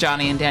seasons when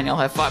Johnny and Daniel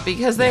have fought,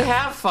 because they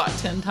have fought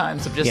 10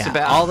 times of just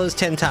about. All those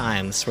 10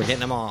 times. We're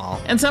getting them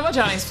all. And some of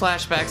Johnny's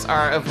flashbacks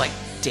are of, like,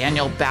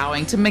 Daniel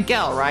bowing to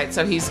Miguel, right?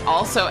 So he's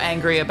also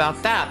angry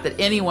about that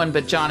anyone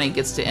but Johnny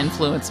gets to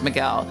influence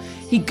Miguel.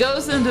 He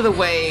goes into the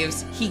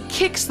waves, he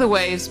kicks the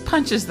waves,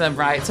 punches them,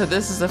 right? So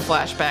this is a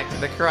flashback to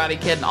the Karate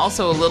Kid and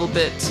also a little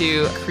bit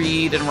to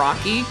Creed and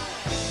Rocky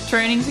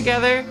training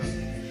together.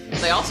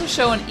 They also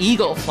show an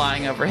eagle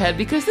flying overhead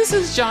because this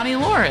is Johnny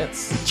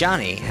Lawrence.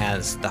 Johnny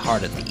has the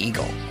heart of the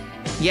eagle.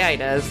 Yeah, he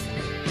does.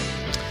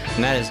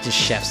 And that is just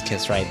chef's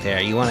kiss right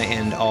there. You want to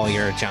end all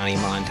your Johnny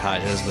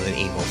montages with an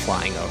eagle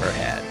flying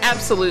overhead.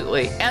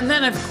 Absolutely. And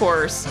then, of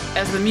course,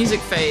 as the music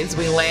fades,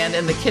 we land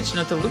in the kitchen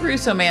at the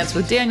LaRusso Manse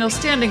with Daniel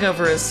standing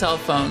over his cell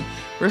phone,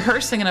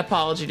 rehearsing an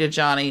apology to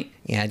Johnny.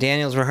 Yeah,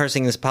 Daniel's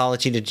rehearsing this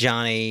apology to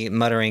Johnny,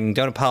 muttering,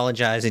 "Don't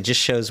apologize, it just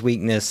shows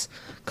weakness."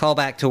 Call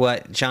back to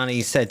what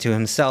Johnny said to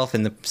himself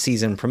in the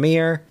season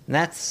premiere. And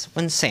that's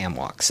when Sam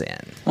walks in.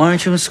 Why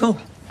aren't you in school?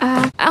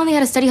 I only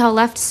had a study hall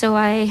left, so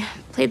I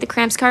played the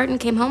cramps card and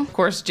came home. Of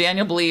course,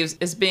 Daniel believes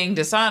is being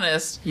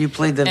dishonest. You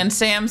played the... And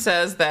Sam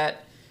says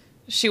that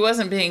she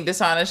wasn't being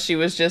dishonest, she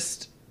was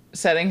just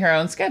setting her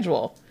own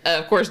schedule.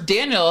 Of course,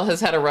 Daniel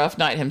has had a rough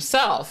night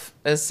himself,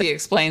 as he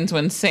explains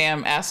when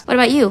Sam asks, "What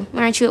about you?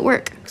 Why aren't you at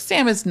work?"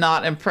 Sam is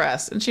not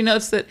impressed, and she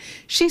notes that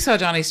she saw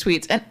Johnny's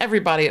tweets and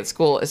everybody at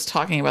school is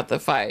talking about the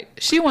fight.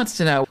 She wants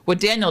to know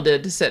what Daniel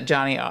did to set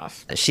Johnny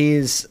off.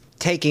 She's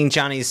taking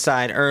Johnny's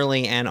side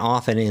early and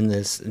often in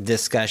this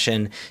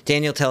discussion.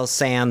 Daniel tells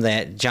Sam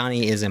that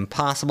Johnny is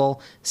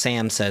impossible.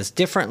 Sam says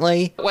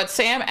differently. What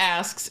Sam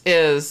asks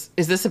is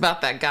this about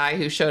that guy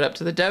who showed up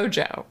to the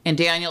dojo? And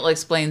Daniel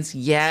explains,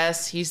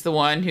 yes, he's the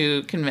one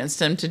who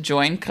convinced him to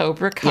join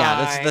Cobra Kai.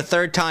 Yeah, that's the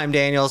third time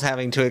Daniel's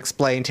having to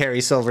explain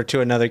Terry Silver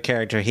to another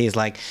character. He's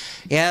like,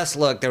 yes,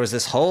 look, there was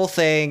this whole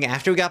thing.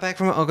 After we got back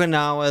from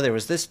Okinawa, there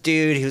was this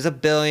dude. He was a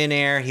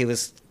billionaire. He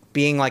was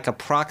being like a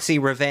proxy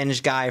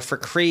revenge guy for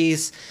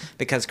Kreese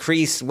because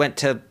Kreese went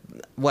to,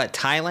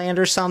 Thailand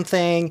or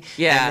something?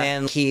 Yeah. And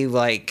then he,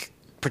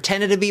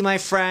 pretended to be my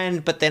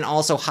friend, but then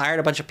also hired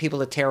a bunch of people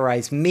to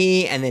terrorize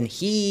me, and then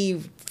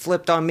he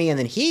flipped on me, and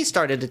then he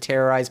started to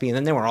terrorize me, and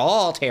then they were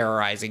all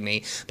terrorizing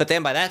me. But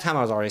then by that time,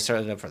 I was already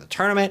started up for the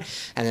tournament,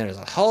 and then there was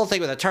a whole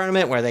thing with the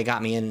tournament where they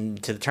got me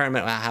into the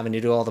tournament without having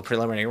to do all the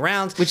preliminary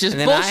rounds. Which is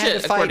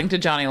bullshit, according to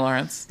Johnny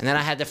Lawrence. And then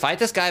I had to fight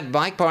this guy,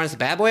 Mike Barnes, the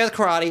bad boy of the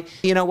karate.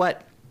 You know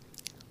what?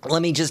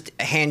 Let me just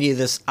hand you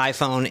this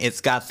iPhone.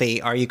 It's got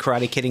the Are You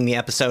Karate Kidding Me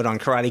episode on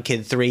Karate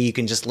Kid 3. You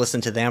can just listen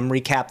to them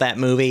recap that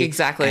movie.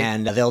 Exactly.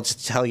 And they'll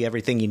just tell you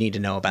everything you need to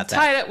know about that.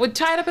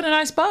 Tie it up in a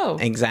nice bow.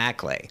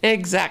 Exactly.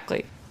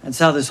 Exactly. That's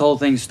how this whole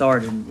thing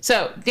started.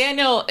 So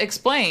Daniel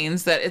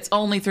explains that it's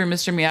only through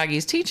Mr.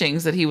 Miyagi's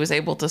teachings that he was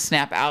able to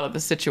snap out of the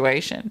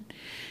situation.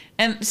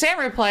 And Sam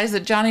replies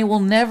that Johnny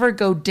will never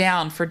go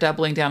down for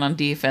doubling down on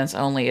defense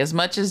only, as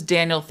much as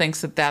Daniel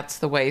thinks that that's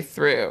the way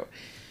through.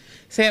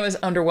 Sam is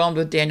underwhelmed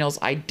with Daniel's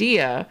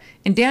idea,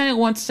 and Daniel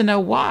wants to know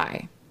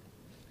why.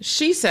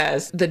 She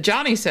says that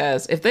Johnny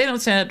says if they don't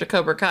stand up to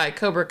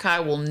Cobra Kai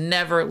will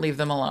never leave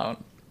them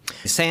alone.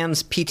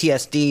 Sam's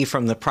PTSD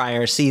from the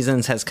prior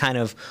seasons has kind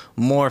of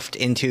morphed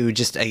into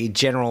just a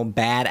general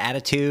bad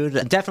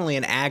attitude, definitely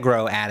an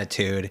aggro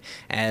attitude,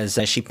 as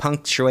she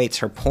punctuates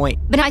her point.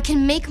 But I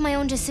can make my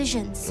own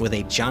decisions. With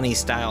a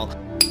Johnny-style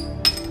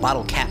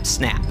bottle cap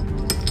snap.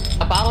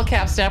 A bottle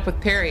cap snap with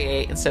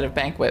Perrier instead of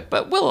Banquet,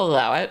 but we'll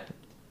allow it.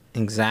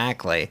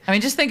 Exactly. I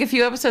mean, just think a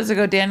few episodes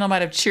ago, Daniel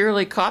might have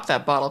cheerily caught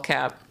that bottle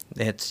cap.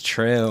 It's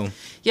true.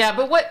 Yeah,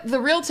 but what the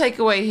real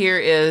takeaway here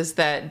is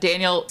that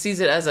Daniel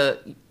sees it as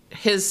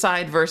his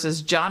side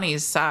versus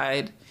Johnny's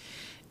side.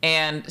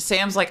 And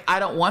Sam's like, I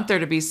don't want there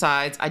to be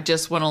sides. I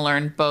just want to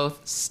learn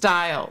both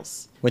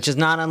styles. Which is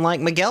not unlike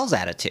Miguel's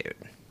attitude.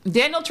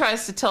 Daniel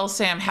tries to tell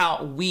Sam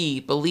how we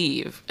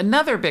believe.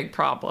 Another big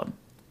problem,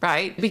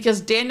 right? Because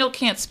Daniel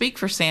can't speak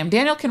for Sam.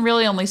 Daniel can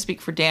really only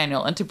speak for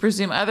Daniel. And to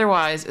presume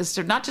otherwise is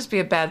to not just be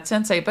a bad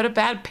sensei, but a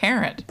bad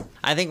parent.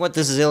 I think what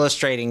this is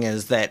illustrating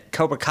is that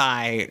Cobra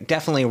Kai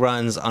definitely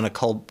runs on a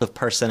cult of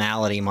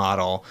personality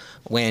model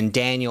when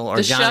Daniel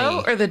or Johnny...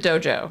 The show or the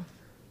dojo?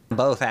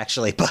 Both,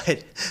 actually,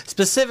 but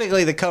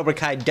specifically the Cobra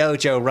Kai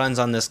dojo runs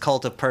on this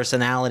cult of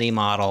personality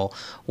model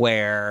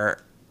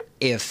where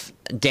if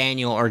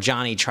Daniel or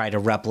Johnny try to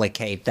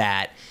replicate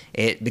that,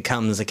 it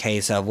becomes a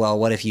case of, well,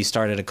 what if you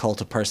started a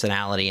cult of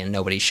personality and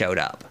nobody showed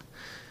up?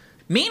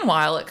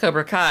 Meanwhile, at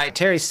Cobra Kai,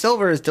 Terry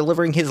Silver is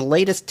delivering his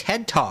latest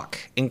TED Talk,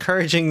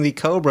 encouraging the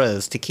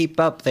Cobras to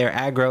keep up their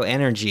aggro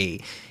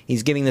energy.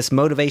 He's giving this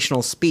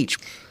motivational speech.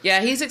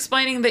 Yeah, he's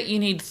explaining that you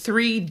need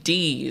 3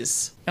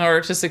 Ds in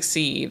order to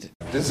succeed.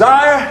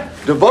 Desire,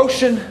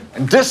 devotion,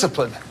 and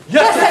discipline.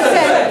 Yes, I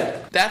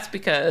said! That's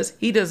because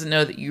he doesn't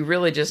know that you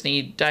really just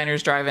need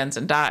diners, drive-ins,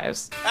 and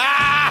dives.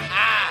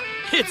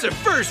 It's a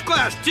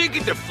first-class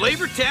ticket to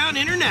Flavortown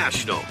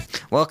International.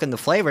 Welcome to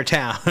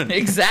Flavortown.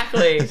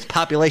 Exactly.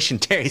 Population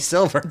Terry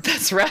Silver.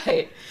 That's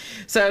right.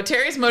 So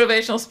Terry's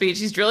motivational speech,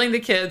 he's drilling the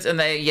kids and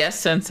they yes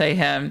sensei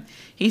him.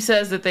 He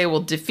says that they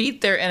will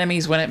defeat their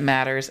enemies when it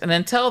matters, and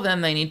until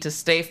then they need to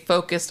stay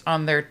focused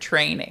on their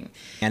training.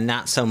 And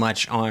not so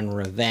much on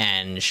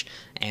revenge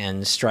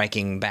and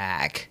striking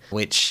back,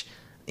 which,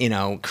 you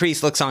know,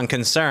 Kreese looks on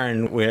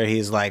concern where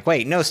he's like,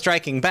 wait, no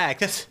striking back.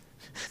 This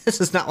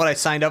is not what I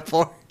signed up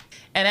for.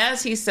 And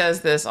as he says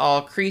this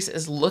all, Kreese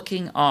is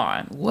looking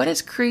on. What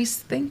is Kreese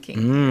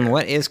thinking?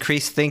 What is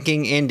Kreese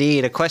thinking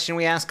indeed? A question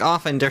we ask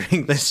often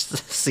during this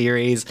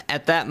series.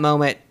 At that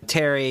moment,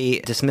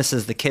 Terry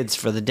dismisses the kids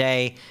for the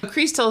day.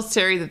 Kreese tells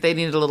Terry that they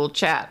need a little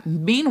chat.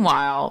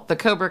 Meanwhile, the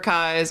Cobra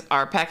Kais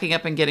are packing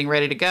up and getting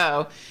ready to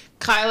go.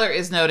 Kyler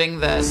is noting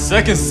that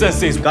Second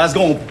Sensei's guys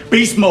going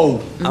beast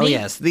mode. Oh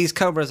yes, these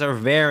Cobras are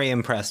very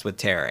impressed with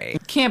Terry.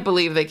 Can't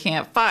believe they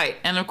can't fight.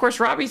 And of course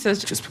Robbie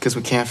says, just because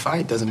we can't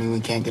fight doesn't mean we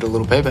can't get a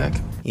little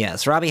payback.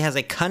 Yes, Robbie has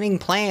a cunning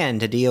plan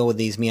to deal with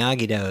these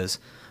Miyagi-Dos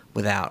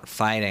without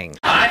fighting.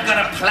 I've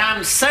got a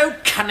plan so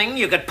cunning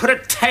you could put a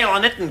tail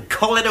on it and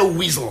call it a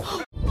weasel.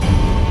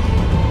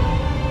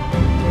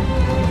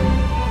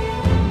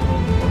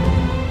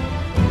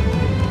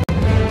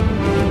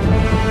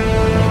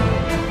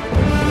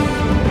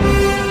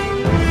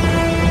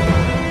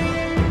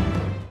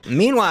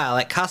 Meanwhile,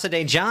 at Casa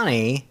de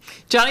Johnny...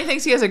 Johnny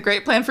thinks he has a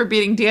great plan for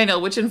beating Daniel,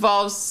 which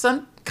involves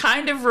some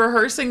kind of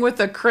rehearsing with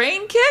a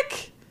crane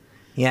kick?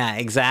 Yeah,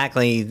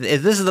 exactly.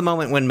 This is the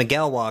moment when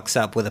Miguel walks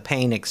up with a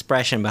pained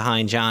expression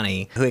behind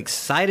Johnny, who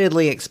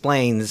excitedly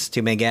explains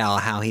to Miguel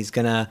how he's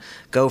gonna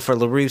go for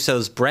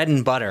LaRusso's bread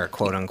and butter,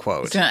 quote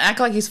unquote. He's gonna act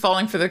like he's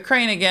falling for the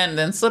crane again,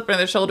 then slip on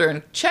the shoulder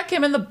and check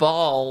him in the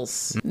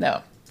balls.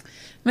 No.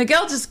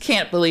 Miguel just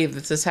can't believe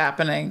this is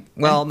happening.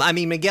 Well, I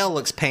mean, Miguel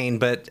looks pained,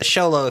 but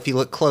Xolo, if you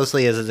look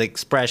closely at his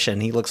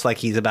expression, he looks like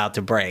he's about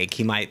to break.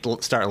 He might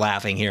start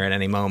laughing here at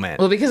any moment.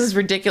 Well, because it's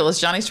ridiculous.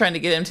 Johnny's trying to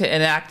get him to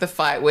enact the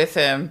fight with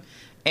him,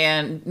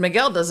 and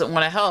Miguel doesn't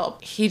want to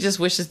help. He just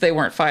wishes they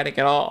weren't fighting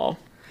at all.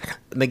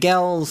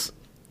 Miguel's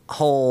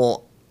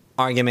whole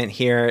argument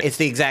here, it's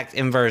the exact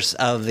inverse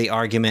of the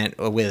argument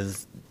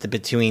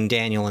between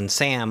Daniel and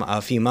Sam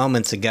a few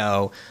moments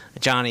ago.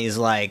 Johnny's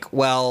like,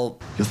 well...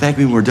 You'll thank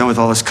me when we're done with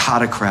all this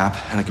kata crap,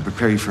 and I can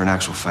prepare you for an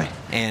actual fight.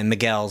 And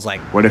Miguel's like...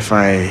 What if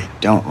I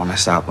don't want to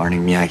stop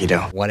learning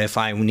Miyagi-Do? What if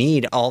I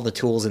need all the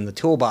tools in the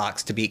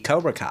toolbox to beat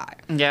Cobra Kai?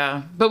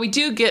 Yeah, but we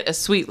do get a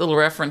sweet little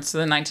reference to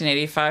the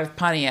 1985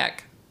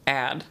 Pontiac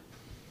ad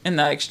in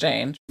that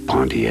exchange.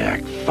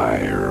 Pontiac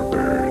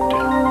Firebird.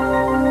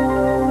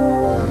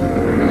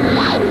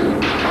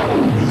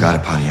 Got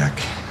it, Pontiac.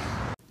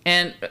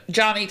 And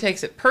Johnny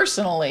takes it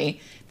personally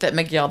that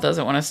Miguel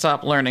doesn't want to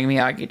stop learning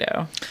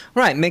Miyagi-Do.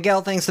 Right,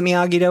 Miguel thinks the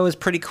Miyagi-Do is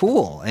pretty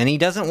cool, and he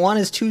doesn't want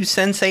his two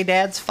sensei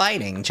dads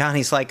fighting.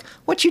 Johnny's like,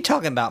 what you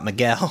talking about,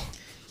 Miguel?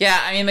 Yeah,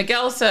 I mean,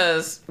 Miguel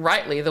says,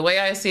 rightly, the way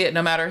I see it,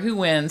 no matter who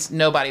wins,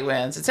 nobody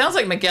wins. It sounds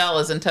like Miguel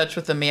is in touch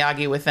with the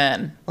Miyagi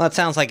within. Well, it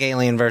sounds like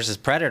Alien versus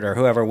Predator.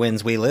 Whoever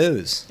wins, we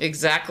lose.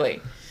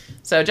 Exactly.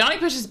 So Johnny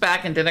pushes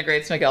back and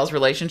denigrates Miguel's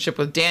relationship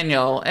with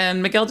Daniel,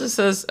 and Miguel just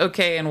says,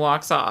 okay, and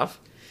walks off.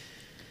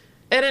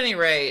 At any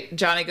rate,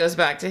 Johnny goes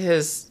back to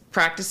his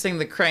practicing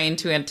the crane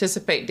to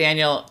anticipate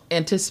Daniel,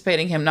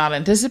 anticipating him not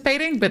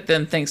anticipating, but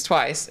then thinks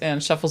twice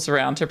and shuffles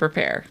around to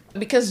prepare.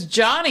 Because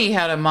Johnny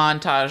had a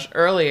montage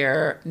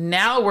earlier,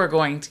 now we're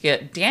going to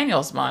get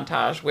Daniel's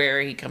montage where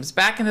he comes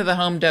back into the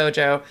home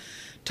dojo,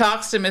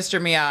 talks to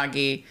Mr.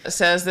 Miyagi,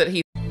 says that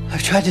he...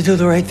 I've tried to do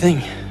the right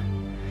thing.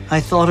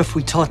 I thought if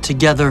we taught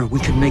together, we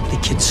could make the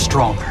kids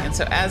stronger. And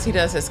so as he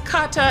does his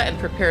kata and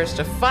prepares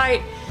to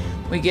fight,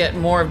 we get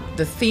more of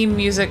the theme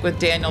music with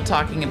Daniel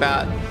talking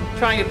about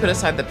trying to put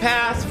aside the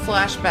past,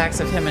 flashbacks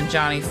of him and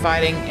Johnny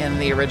fighting in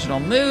the original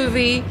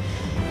movie,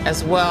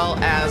 as well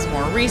as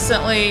more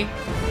recently.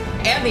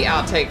 and the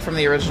outtake from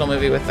the original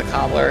movie with the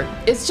cobbler.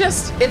 It's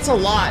a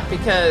lot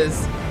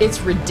because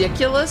it's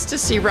ridiculous to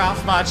see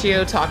Ralph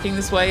Macchio talking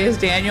this way as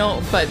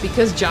Daniel, but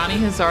because Johnny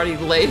has already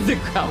laid the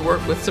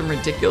groundwork with some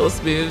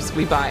ridiculous moves,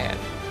 we buy it.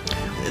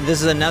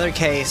 This is another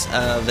case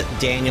of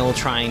Daniel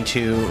trying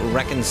to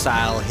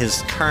reconcile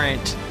his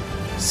current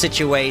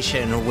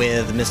situation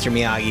with Mr.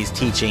 Miyagi's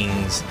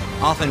teachings,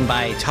 often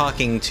by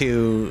talking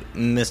to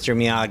Mr.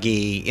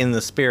 Miyagi in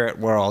the spirit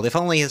world. If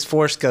only his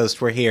Force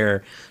Ghost were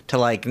here to,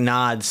 like,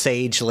 nod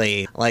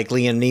sagely, like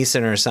Liam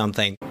Neeson or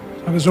something.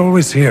 I was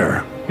always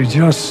here. You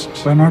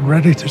just are not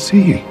ready to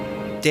see.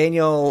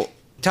 Daniel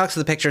talks to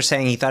the picture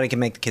saying he thought he could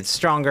make the kids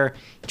stronger.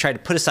 He tried to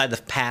put aside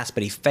the past,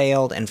 but he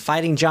failed, and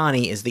fighting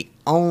Johnny is the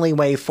only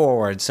way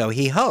forward, so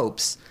he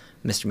hopes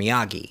Mr.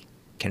 Miyagi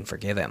can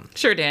forgive him.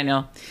 Sure,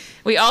 Daniel.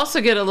 We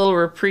also get a little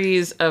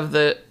reprise of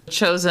the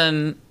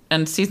Chosen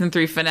and season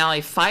 3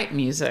 finale fight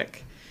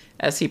music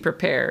as he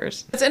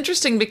prepares. It's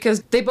interesting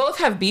because they both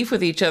have beef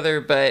with each other,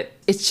 but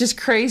it's just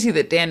crazy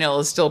that Daniel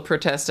is still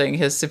protesting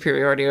his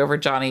superiority over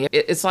Johnny.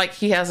 It's like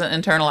he hasn't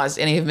internalized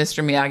any of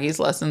Mr. Miyagi's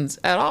lessons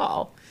at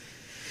all.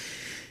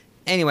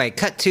 Anyway,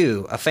 cut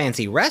to a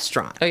fancy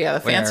restaurant. Oh yeah, the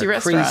fancy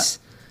restaurant.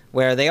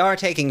 Where they are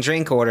taking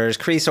drink orders.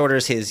 Kreese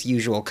orders his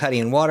usual cutty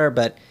and water,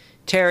 but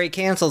Terry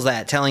cancels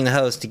that, telling the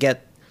host to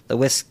get the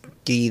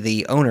whiskey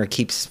the owner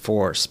keeps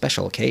for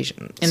special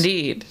occasions.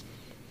 Indeed.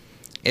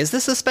 Is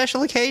this a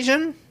special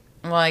occasion?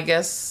 Well, I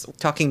guess...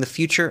 Talking the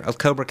future of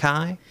Cobra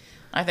Kai?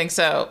 I think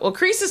so. Well,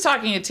 Kreese is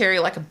talking to Terry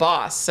like a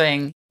boss,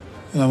 saying...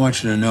 Well, I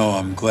want you to know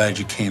I'm glad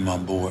you came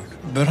on board,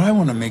 but I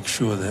want to make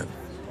sure that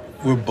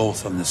we're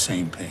both on the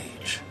same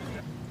page.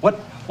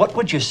 What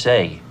would you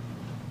say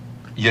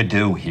you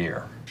do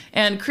here?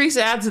 And Kreese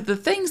adds that the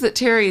things that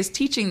Terry is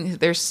teaching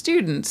their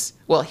students,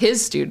 well,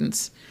 his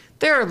students,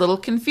 they're a little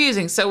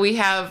confusing. So we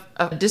have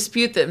a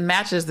dispute that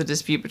matches the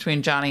dispute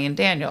between Johnny and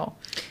Daniel.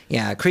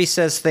 Yeah, Kreese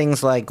says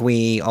things like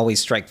we always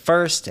strike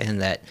first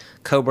and that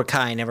Cobra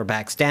Kai never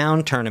backs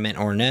down, tournament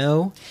or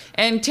no.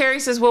 And Terry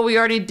says, well, we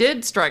already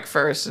did strike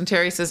first. And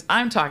Terry says,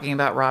 I'm talking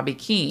about Robbie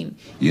Keane.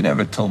 You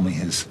never told me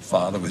his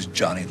father was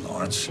Johnny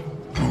Lawrence.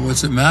 Well,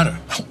 what's it matter?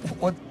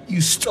 What? You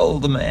stole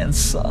the man's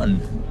son.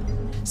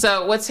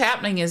 So what's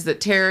happening is that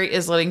Terry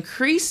is letting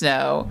Kreese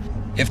know...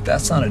 If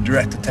that's not a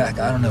direct attack,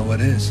 I don't know what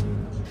is.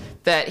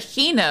 That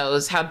he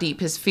knows how deep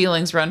his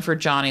feelings run for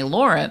Johnny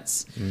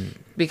Lawrence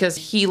because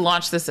he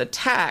launched this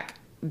attack,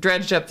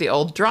 dredged up the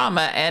old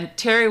drama, and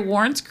Terry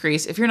warns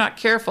Kreese, if you're not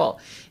careful,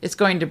 it's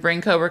going to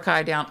bring Cobra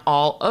Kai down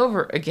all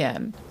over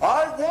again.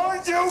 I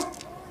warned you!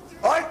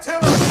 I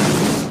tell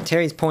you!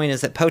 Terry's point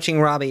is that poaching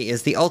Robbie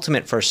is the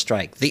ultimate first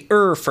strike, the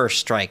first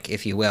strike,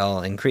 if you will,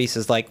 and Kreese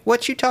is like,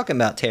 what you talking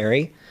about,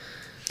 Terry?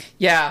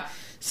 Yeah,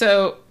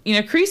 so,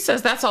 Kreese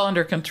says that's all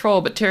under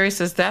control, but Terry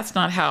says that's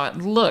not how it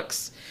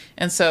looks.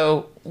 And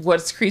so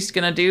what's Kreese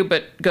going to do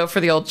but go for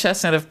the old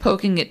chestnut of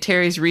poking at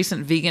Terry's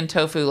recent vegan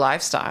tofu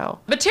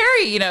lifestyle? But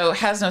Terry,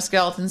 has no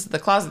skeletons in the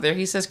closet there.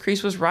 He says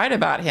Kreese was right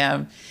about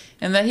him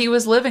and that he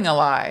was living a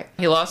lie.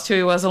 He lost who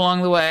he was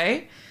along the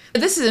way.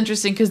 This is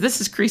interesting because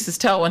this is Kreese's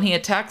tell. When he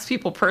attacks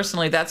people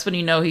personally, that's when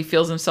you know he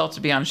feels himself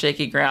to be on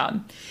shaky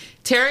ground.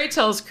 Terry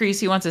tells Kreese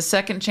he wants a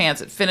second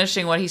chance at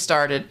finishing what he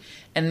started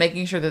and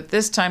making sure that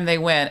this time they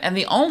win. And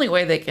the only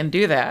way they can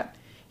do that,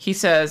 he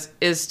says,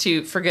 is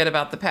to forget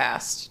about the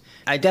past.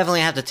 I definitely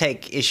have to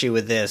take issue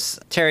with this.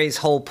 Terry's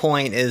whole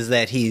point is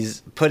that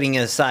he's putting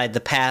aside the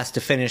past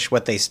to finish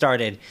what they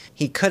started.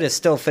 He could have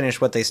still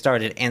finished what they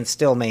started and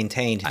still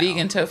maintained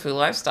vegan tofu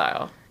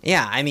lifestyle.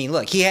 Yeah, I mean,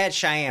 look, he had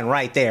Cheyenne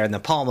right there in the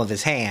palm of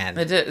his hand.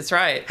 It's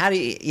right. How do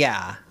you?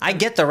 Yeah, I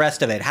get the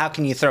rest of it. How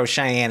can you throw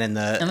Cheyenne in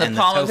the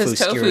palm tofu of his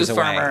tofu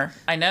farmer? Away?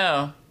 I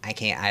know. I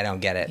can't. I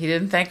don't get it. He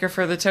didn't thank her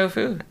for the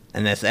tofu.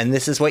 And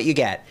this is what you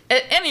get.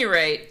 At any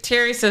rate,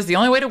 Terry says the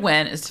only way to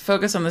win is to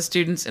focus on the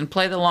students and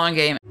play the long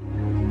game.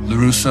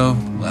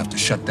 LaRusso will have to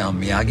shut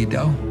down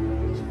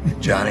Miyagi-Do.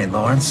 Johnny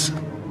Lawrence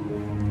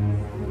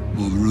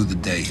will rue the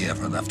day he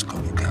ever left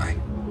Cobra Kai.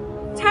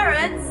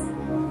 Terrence,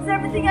 is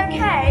everything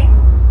okay?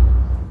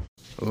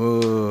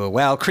 Ooh,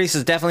 well, Kreese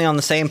is definitely on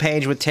the same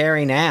page with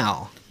Terry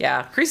now.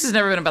 Yeah, Kreese has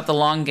never been about the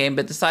long game,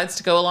 but decides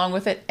to go along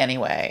with it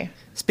anyway.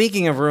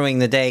 Speaking of ruining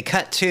the day,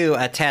 cut to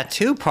a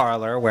tattoo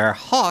parlor where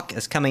Hawk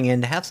is coming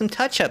in to have some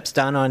touch-ups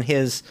done on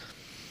his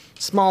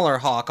smaller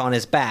Hawk on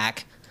his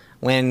back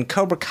when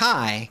Cobra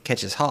Kai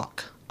catches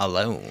Hawk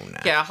alone.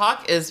 Yeah,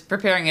 Hawk is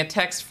preparing a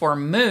text for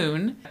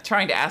Moon,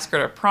 trying to ask her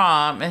to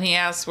prom, and he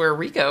asks where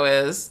Rico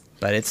is.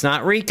 But it's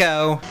not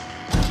Rico.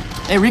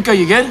 Hey, Rico,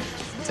 you good?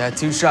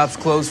 Tattoo shop's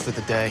closed for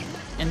the day.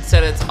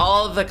 Instead, it's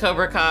all of the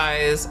Cobra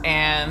Kais,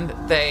 and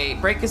they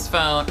break his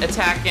phone,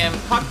 attack him.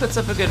 Hawk puts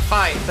up a good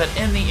fight, but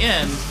in the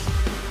end,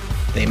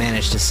 they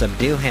manage to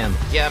subdue him.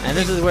 Yep. And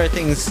this is where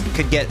things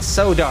could get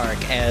so dark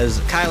as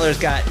Kyler's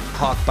got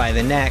Hawk by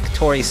the neck,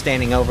 Tori's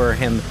standing over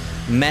him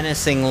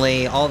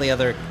menacingly, all the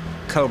other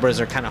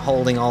Cobras are kind of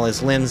holding all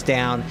his limbs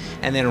down,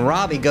 and then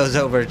Robbie goes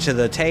over to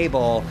the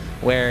table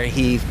where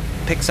he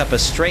picks up a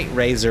straight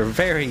razor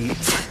very...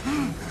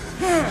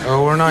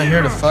 Oh, we're not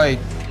here to fight.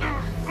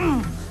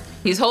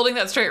 He's holding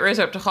that straight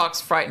razor up to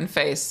Hawk's frightened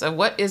face. So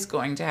what is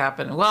going to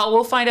happen? Well,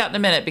 we'll find out in a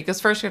minute, because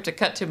first we have to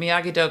cut to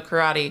Miyagi-Do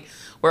Karate,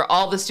 where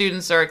all the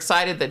students are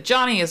excited that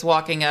Johnny is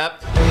walking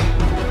up.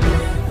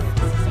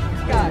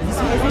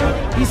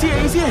 He's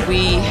here.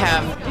 We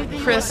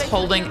have Chris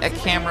holding a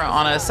camera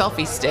on a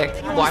selfie stick,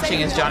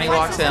 watching as Johnny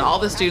walks in. All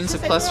the students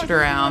have clustered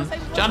around.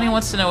 Johnny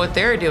wants to know what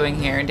they're doing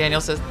here, and Daniel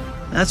says,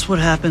 That's what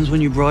happens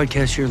when you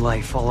broadcast your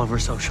life all over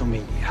social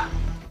media.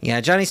 Yeah,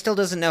 Johnny still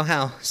doesn't know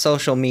how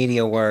social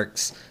media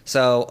works,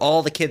 so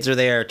all the kids are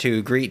there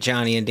to greet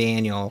Johnny and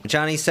Daniel.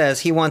 Johnny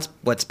says he wants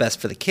what's best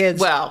for the kids.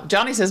 Well,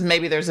 Johnny says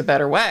maybe there's a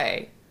better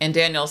way, and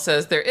Daniel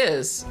says there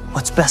is.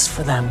 What's best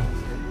for them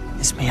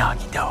is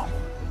Miyagi-Do.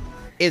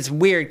 It's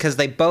weird because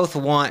they both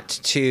want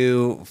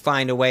to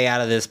find a way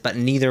out of this, but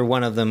neither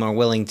one of them are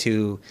willing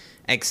to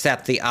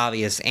accept the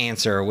obvious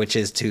answer, which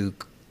is to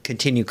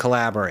continue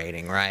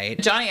collaborating, right?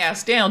 Johnny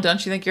asks Daniel,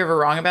 don't you think you're ever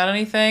wrong about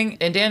anything?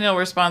 And Daniel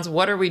responds,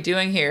 what are we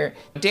doing here?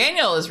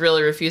 Daniel is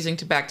really refusing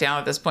to back down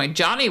at this point.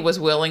 Johnny was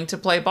willing to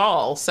play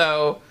ball,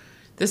 so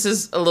this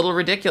is a little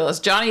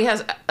ridiculous. Johnny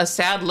has a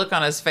sad look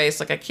on his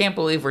face, like, I can't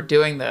believe we're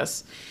doing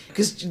this.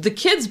 Because the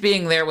kids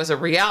being there was a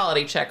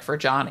reality check for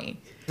Johnny.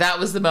 That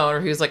was the moment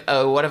where he was like,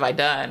 oh, what have I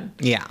done?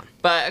 Yeah.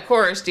 But, of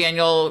course,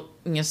 Daniel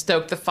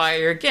stoked the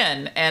fire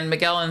again, and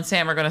Miguel and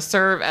Sam are going to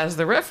serve as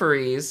the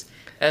referees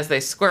as they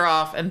square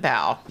off and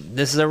bow.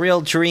 This is a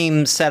real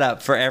dream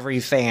setup for every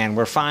fan.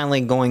 We're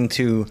finally going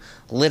to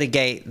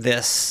litigate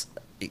this,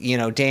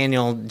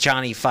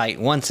 Daniel-Johnny fight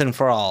once and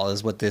for all,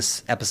 is what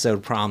this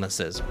episode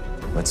promises.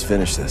 Let's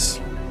finish this.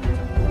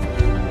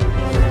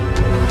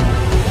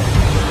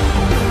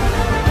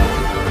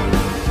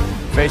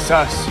 Face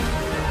us.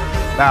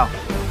 Bow.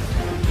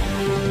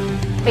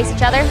 Face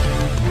each other.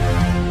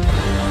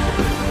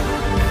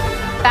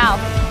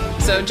 Bow.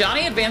 So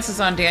Johnny advances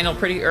on Daniel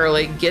pretty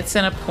early, gets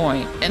in a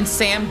point, and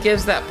Sam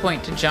gives that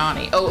point to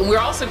Johnny. Oh, and we're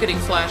also getting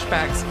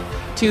flashbacks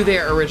to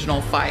their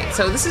original fight.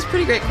 So this is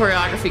pretty great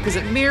choreography because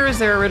it mirrors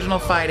their original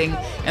fighting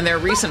and their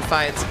recent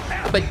fights,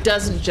 but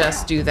doesn't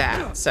just do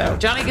that. So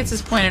Johnny gets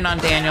his point in on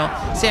Daniel.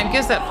 Sam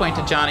gives that point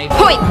to Johnny.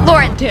 Point,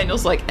 Lauren!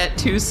 Daniel's like, at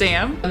 2,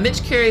 Sam.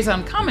 Mitch carries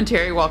on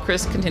commentary while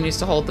Chris continues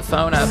to hold the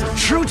phone up.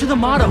 True to the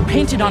motto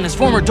painted on his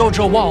former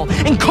dojo wall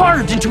and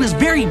carved into his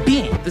very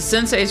being. The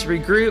senseis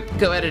regroup,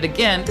 go at it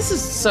again. This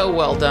is so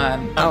well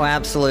done. Oh,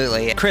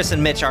 absolutely. Chris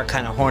and Mitch are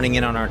kind of horning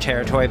in on our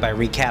territory by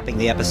recapping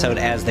the episode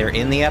as they're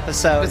in the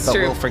episode, It's but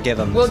true. we'll forgive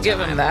them. We'll give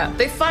them that.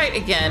 They fight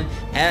again.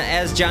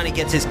 As Johnny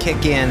gets his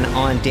kick in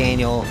on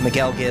Daniel,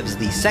 Miguel gives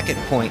the second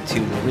point to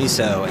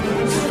LaRusso.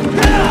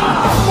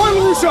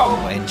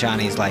 And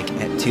Johnny's like,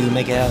 at 2,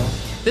 Miguel?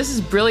 This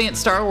is brilliant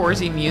Star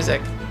Wars-y music,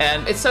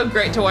 and it's so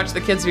great to watch the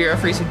kids be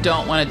referees who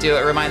don't want to do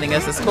it, reminding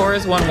us the score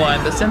is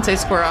 1-1. The sensei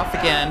square off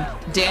again.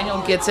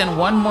 Daniel gets in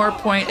one more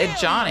point at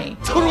Johnny.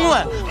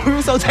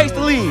 LaRusso takes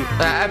the lead.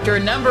 After a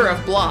number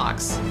of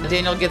blocks,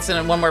 Daniel gets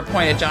in one more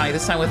point at Johnny,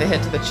 this time with a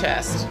hit to the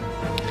chest.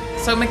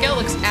 So Miguel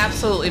looks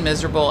absolutely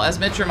miserable, as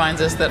Mitch reminds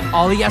us that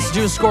all he has to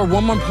do is score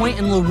one more point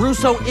and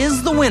LaRusso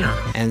is the winner.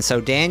 And so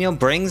Daniel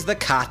brings the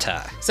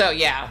kata. So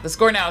yeah, the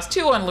score now is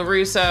 2-1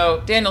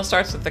 LaRusso. Daniel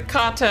starts with the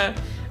kata.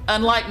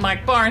 Unlike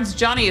Mike Barnes,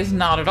 Johnny is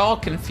not at all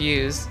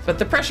confused, but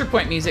the pressure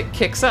point music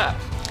kicks up.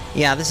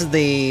 Yeah, this is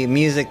the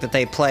music that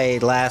they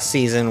played last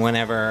season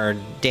whenever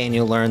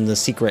Daniel learned the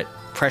secret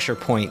pressure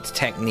point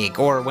technique,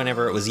 or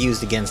whenever it was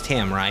used against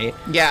him, right?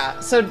 Yeah,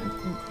 so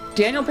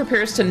Daniel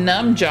prepares to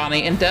numb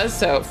Johnny and does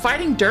so,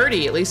 fighting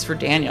dirty, at least for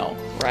Daniel,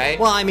 right?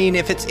 Well, I mean,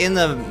 if it's in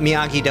the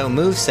Miyagi-Do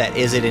moveset,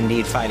 is it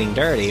indeed fighting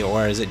dirty,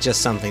 or is it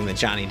just something that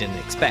Johnny didn't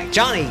expect?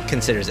 Johnny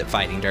considers it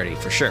fighting dirty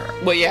for sure.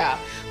 Well, yeah.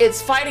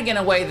 It's fighting in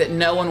a way that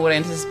no one would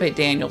anticipate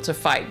Daniel to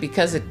fight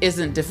because it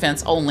isn't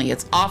defense only.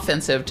 It's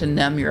offensive to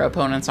numb your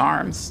opponent's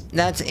arms.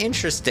 That's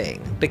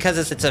interesting because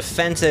it's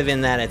offensive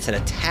in that it's an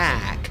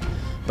attack,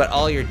 but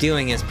all you're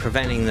doing is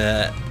preventing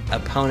the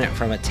opponent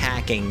from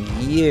attacking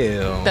you.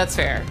 That's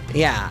fair.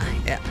 Yeah.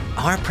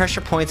 Are pressure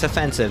points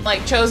offensive?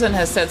 Like Chosen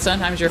has said,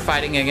 sometimes you're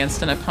fighting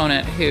against an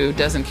opponent who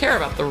doesn't care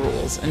about the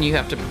rules and you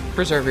have to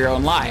preserve your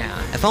own life.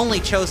 Yeah. If only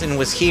Chosen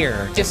was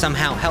here to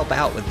somehow help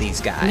out with these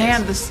guys.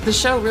 Man, the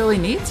show really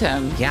needs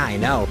him. Yeah, I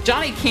know.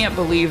 Johnny can't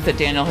believe that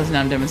Daniel has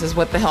numbed him and says,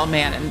 what the hell,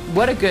 man? And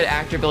what a good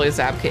actor Billy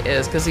Zabka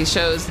is, because he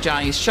shows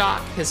Johnny's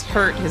shock, his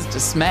hurt, his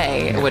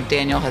dismay at what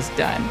Daniel has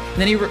done. And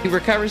then he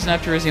recovers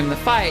enough to resume the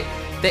fight.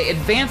 They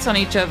advance on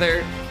each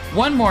other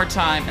one more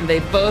time, and they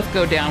both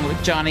go down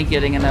with Johnny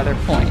getting another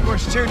point. Of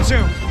course,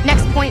 2-2.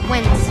 Next point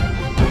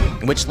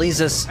wins. Which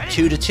leaves us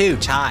 2-2,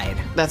 tied.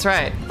 That's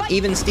right.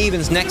 Even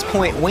Stevens' next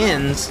point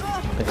wins.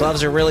 The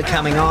gloves are really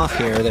coming off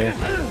here. They're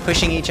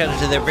pushing each other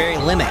to their very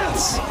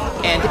limits.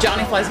 And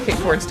Johnny flies a kick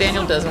towards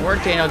Daniel, doesn't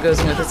work. Daniel goes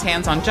in with his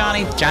hands on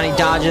Johnny. Johnny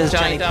dodges,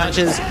 Johnny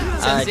punches.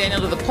 Sends Daniel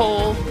to the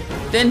pole.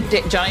 Then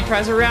Johnny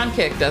tries a round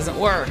kick, doesn't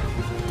work.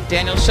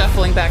 Daniel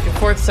shuffling back and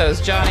forth, so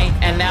is Johnny,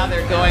 and now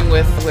they're going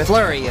with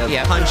flurry of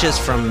punches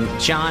from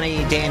Johnny.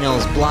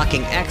 Daniel's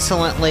blocking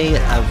excellently,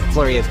 a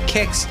flurry of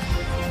kicks.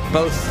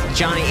 Both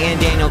Johnny and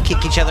Daniel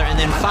kick each other, and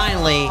then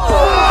finally...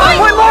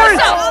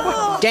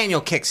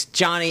 Daniel kicks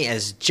Johnny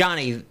as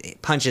Johnny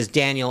punches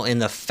Daniel in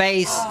the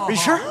face. Are you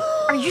sure?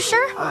 Are you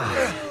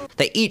sure?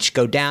 They each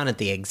go down at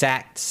the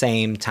exact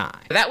same time.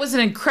 That was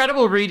an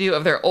incredible redo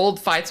of their old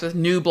fights with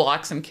new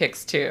blocks and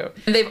kicks too.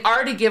 And they've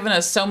already given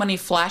us so many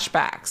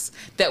flashbacks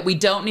that we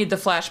don't need the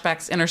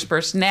flashbacks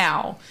interspersed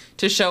now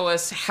to show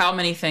us how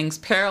many things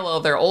parallel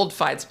their old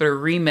fights but are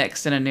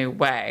remixed in a new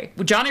way.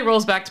 Johnny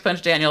rolls back to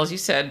punch Daniel, as you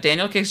said.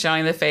 Daniel kicks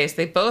Johnny in the face.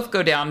 They both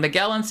go down.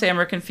 Miguel and Sam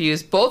are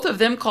confused. Both of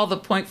them call the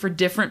point for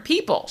different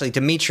people. So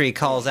Dimitri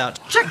calls out,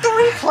 check the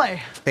replay.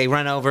 They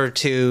run over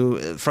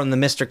from the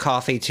Mr.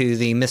 Coffee to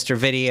the Mr.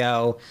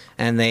 Video,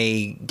 and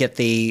they get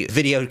the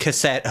video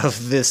cassette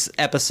of this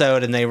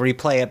episode and they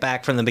replay it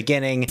back from the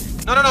beginning.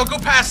 No, go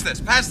past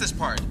this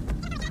part.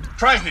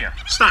 Try here.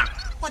 Stop.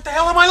 What the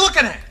hell am I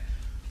looking at?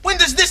 When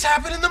does this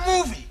happen in the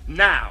movie?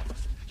 Now.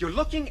 You're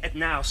looking at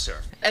now, sir.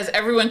 As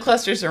everyone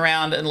clusters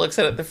around and looks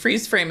at it, the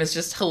freeze frame is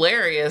just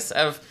hilarious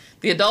of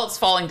the adults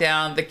falling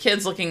down, the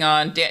kids looking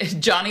on,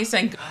 Johnny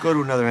saying, go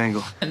to another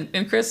angle.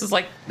 And Chris is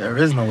like, there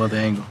is no other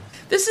angle.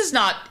 This is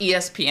not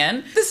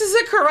ESPN. This is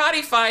a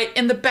karate fight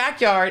in the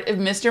backyard of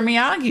Mr.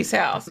 Miyagi's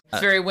house. It's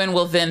very when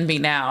will then be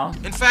now.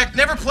 In fact,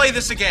 never play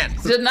this again.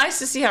 It's nice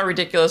to see how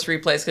ridiculous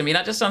replays can be,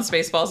 not just on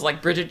Spaceballs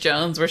like Bridget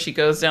Jones where she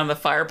goes down the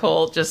fire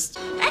pole, just...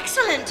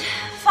 Excellent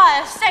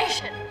fire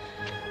station.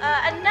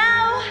 And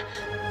now,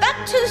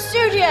 back to the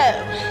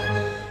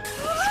studio.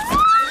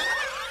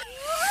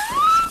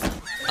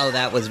 Oh,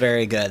 that was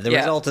very good. The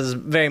result is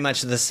very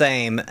much the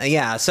same.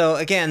 Yeah, so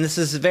again, this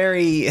is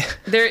very...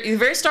 They're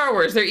very Star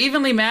Wars. They're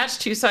evenly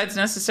matched, two sides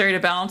necessary to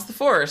balance the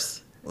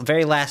Force.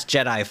 Very Last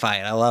Jedi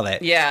fight. I love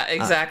it. Yeah,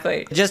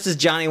 exactly. Just as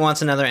Johnny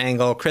wants another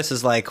angle, Chris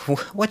is like,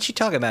 what you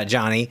talking about,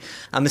 Johnny?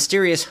 A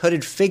mysterious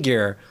hooded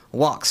figure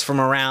walks from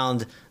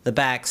around the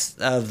backs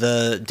of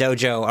the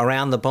dojo,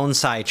 around the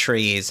bonsai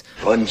trees.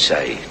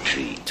 Bonsai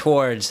tree.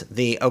 Towards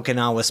the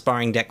Okinawa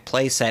sparring deck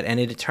playset, and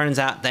it turns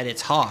out that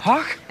it's Hawk.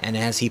 Hawk? And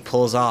as he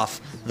pulls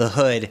off the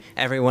hood,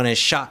 everyone is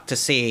shocked to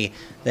see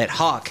that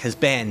Hawk has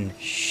been...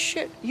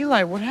 Shit,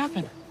 Eli, what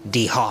happened?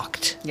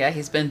 De-hawked. Yeah,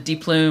 he's been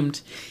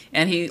deplumed,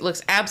 and he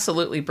looks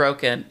absolutely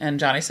broken. And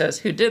Johnny says,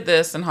 who did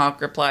this? And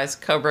Hawk replies,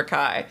 Cobra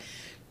Kai.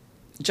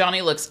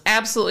 Johnny looks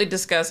absolutely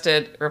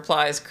disgusted,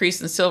 replies,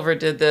 Kreese and Silver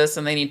did this,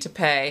 and they need to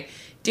pay.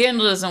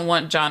 Daniel doesn't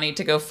want Johnny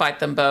to go fight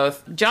them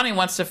both. Johnny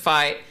wants to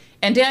fight,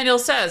 and Daniel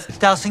says...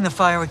 Dousing the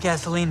fire with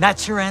gasoline,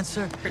 that's your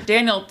answer?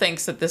 Daniel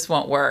thinks that this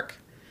won't work.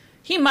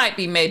 He might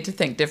be made to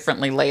think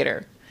differently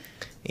later.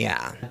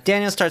 Yeah.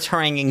 Daniel starts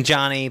haranguing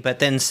Johnny, but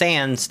then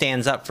Sam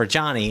stands up for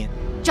Johnny.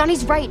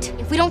 Johnny's right.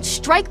 If we don't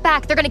strike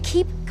back, they're gonna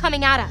keep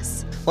coming at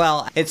us.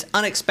 Well, it's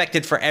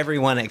unexpected for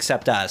everyone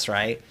except us,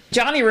 right?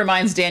 Johnny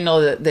reminds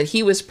Daniel that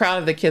he was proud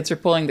of the kids for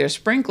pulling their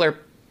sprinkler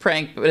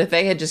prank, but if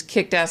they had just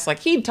kicked ass like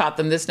he'd taught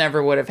them, this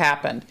never would have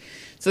happened.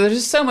 So there's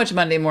just so much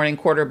Monday morning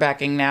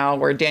quarterbacking now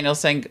where Daniel's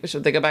saying,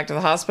 should they go back to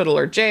the hospital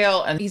or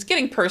jail? And he's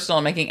getting personal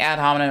and making ad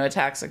hominem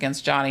attacks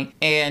against Johnny.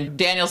 And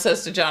Daniel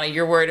says to Johnny,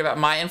 you're worried about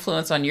my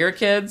influence on your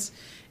kids?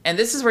 And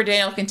this is where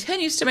Daniel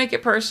continues to make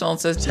it personal and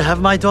says, to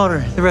have my daughter,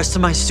 the rest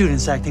of my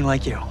students acting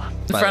like you.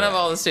 In front of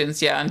all the students,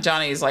 yeah. And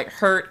Johnny's like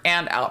hurt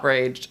and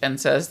outraged and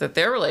says that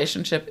their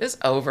relationship is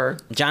over.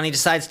 Johnny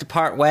decides to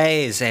part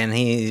ways and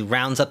he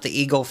rounds up the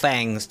eagle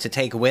fangs to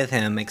take with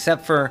him,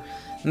 except for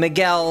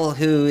Miguel,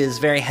 who is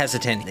very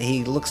hesitant.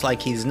 He looks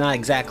like he's not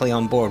exactly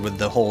on board with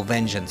the whole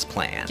vengeance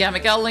plan. Yeah,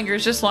 Miguel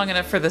lingers just long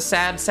enough for the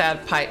sad,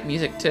 sad pipe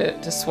music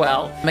to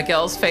swell.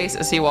 Miguel's face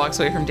as he walks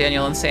away from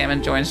Daniel and Sam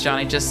and joins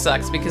Johnny just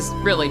sucks because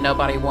really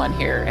nobody won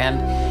here.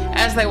 And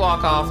as they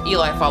walk off,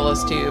 Eli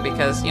follows too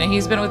because,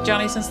 he's been with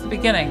Johnny since the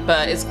beginning.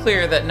 But it's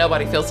clear that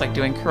nobody feels like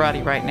doing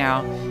karate right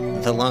now.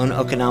 The lone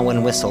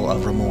Okinawan whistle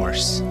of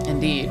remorse.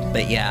 Indeed.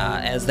 But yeah,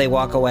 as they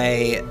walk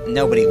away,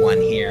 nobody won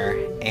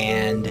here.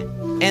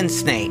 And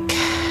Snake.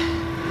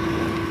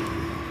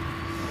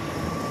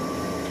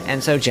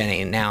 And so,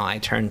 Jenny, now I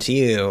turn to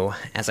you,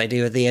 as I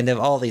do at the end of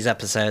all these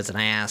episodes, and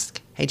I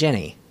ask, hey,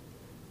 Jenny,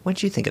 what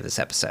did you think of this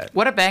episode?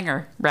 What a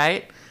banger,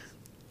 right?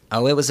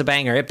 Oh, it was a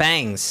banger. It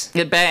bangs.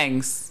 It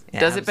bangs.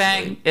 Yeah, does it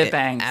bang? It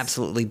bangs.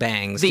 Absolutely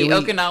bangs. The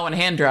Okinawan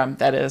hand drum,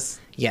 that is.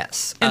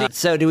 Yes.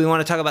 So do we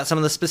want to talk about some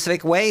of the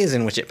specific ways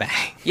in which it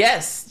bangs?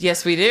 Yes.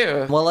 Yes, we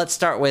do. Well, let's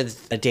start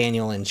with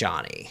Daniel and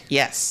Johnny.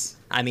 Yes.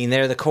 I mean,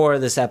 they're the core of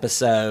this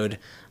episode.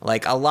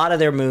 Like, a lot of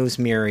their moves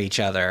mirror each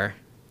other.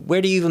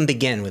 Where do you even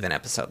begin with an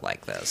episode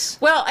like this?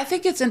 Well, I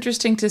think it's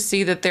interesting to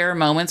see that there are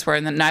moments where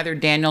neither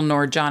Daniel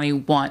nor Johnny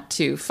want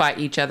to fight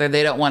each other.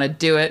 They don't want to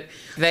do it.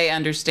 They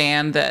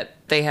understand that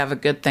they have a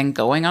good thing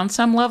going on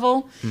some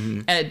level.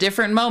 Mm-hmm. And at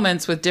different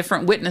moments with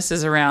different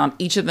witnesses around,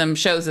 each of them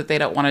shows that they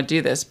don't want to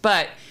do this.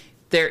 But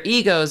their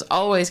egos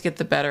always get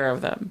the better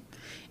of them.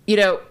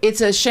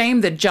 It's a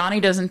shame that Johnny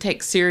doesn't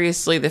take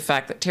seriously the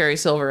fact that Terry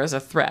Silver is a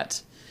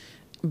threat.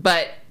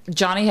 But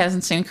Johnny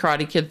hasn't seen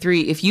Karate Kid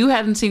 3. If you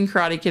hadn't seen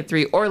Karate Kid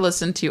 3 or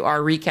listened to our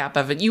recap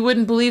of it, you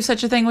wouldn't believe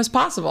such a thing was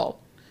possible.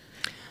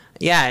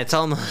 Yeah, it's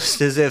almost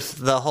as if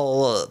the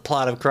whole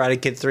plot of Karate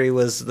Kid 3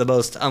 was the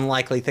most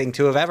unlikely thing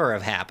to have ever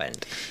have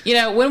happened. You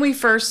know, when we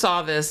first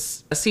saw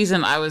this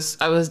season, I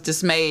was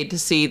dismayed to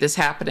see this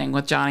happening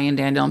with Johnny and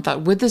Daniel and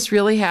thought, would this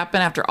really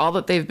happen after all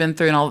that they've been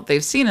through and all that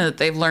they've seen and that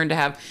they've learned to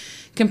have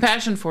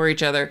compassion for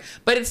each other?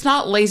 But it's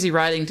not lazy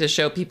writing to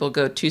show people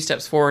go 2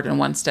 steps forward and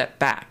 1 step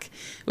back.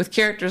 With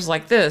characters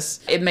like this,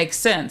 it makes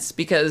sense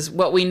because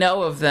what we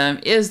know of them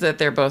is that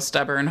they're both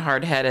stubborn,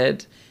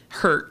 hard-headed,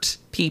 hurt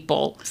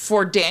people.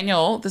 For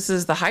Daniel, this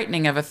is the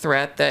heightening of a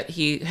threat that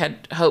he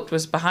had hoped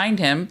was behind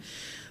him.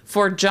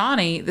 For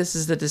Johnny, this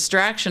is the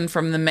distraction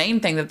from the main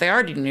thing that they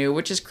already knew,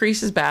 which is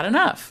Kreese is bad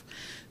enough.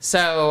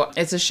 So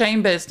it's a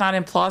shame, but it's not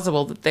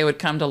implausible that they would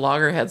come to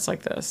loggerheads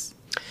like this.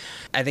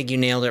 I think you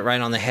nailed it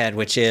right on the head,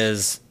 which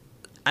is,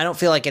 I don't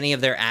feel like any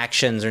of their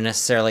actions are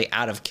necessarily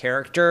out of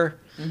character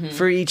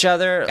for each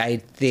other. I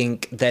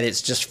think that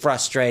it's just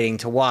frustrating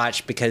to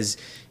watch because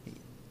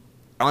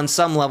on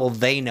some level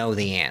they know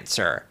the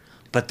answer,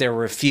 but they're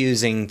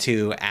refusing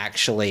to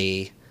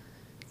actually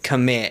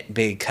commit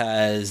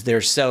because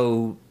they're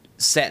so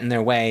set in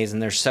their ways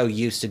and they're so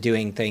used to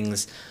doing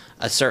things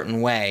a certain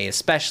way.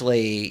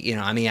 Especially, you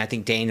know, I mean, I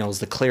think Daniel's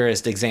the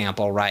clearest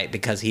example, right?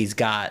 Because he's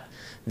got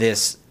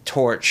this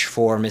torch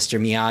for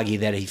Mr. Miyagi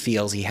that he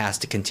feels he has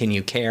to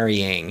continue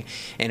carrying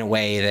in a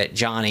way that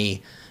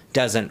Johnny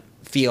doesn't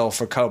feel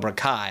for Cobra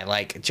Kai.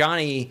 Like,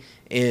 Johnny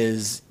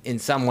is in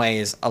some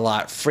ways a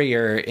lot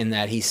freer in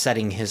that he's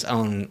setting his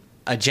own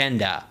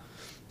agenda,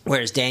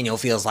 whereas Daniel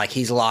feels like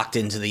he's locked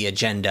into the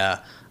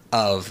agenda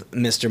of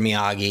Mr.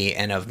 Miyagi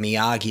and of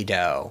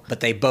Miyagi-Do. But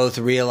they both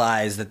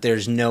realize that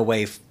there's no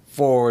way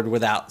forward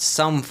without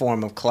some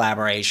form of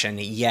collaboration,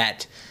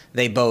 yet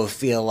they both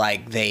feel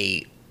like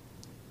they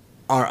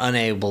are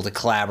unable to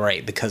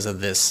collaborate because of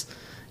this,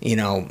 you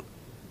know,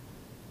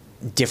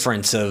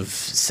 difference of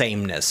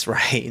sameness,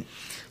 right?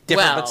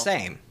 Different but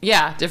same.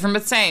 Yeah, different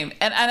but same.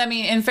 And I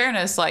mean, in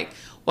fairness, like,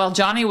 while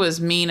Johnny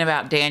was mean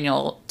about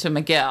Daniel to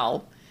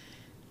Miguel,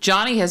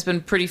 Johnny has been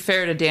pretty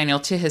fair to Daniel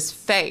to his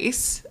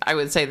face, I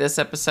would say, this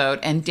episode.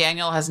 And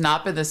Daniel has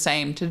not been the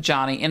same to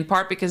Johnny, in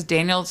part because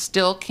Daniel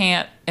still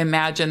can't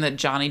imagine that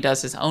Johnny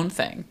does his own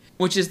thing,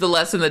 which is the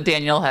lesson that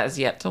Daniel has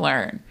yet to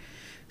learn.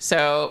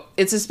 So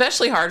it's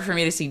especially hard for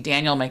me to see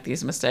Daniel make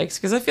these mistakes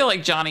because I feel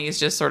like Johnny is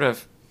just sort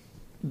of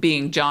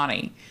being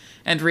Johnny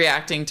and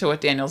reacting to what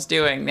Daniel's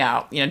doing.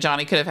 Now, you know,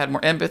 Johnny could have had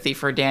more empathy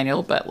for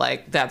Daniel, but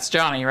like, that's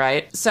Johnny,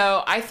 right?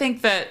 So I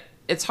think that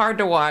it's hard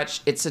to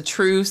watch. It's a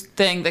true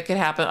thing that could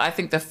happen. I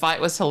think the fight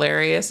was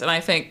hilarious, and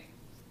I think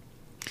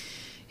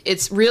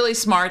it's really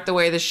smart the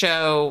way the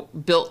show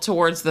built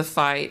towards the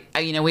fight.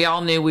 You know, we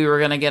all knew we were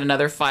going to get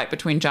another fight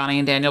between Johnny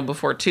and Daniel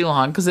before too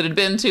long because it had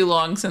been too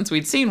long since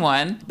we'd seen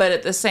one. But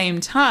at the same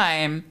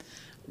time,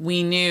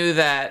 we knew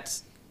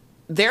that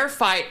their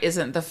fight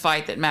isn't the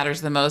fight that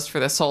matters the most for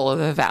the soul of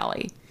the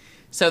valley.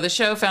 So the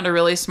show found a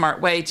really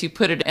smart way to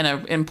put it in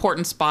an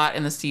important spot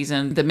in the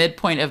season, the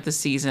midpoint of the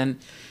season,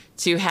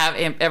 to have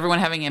everyone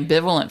having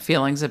ambivalent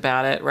feelings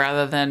about it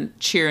rather than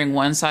cheering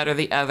one side or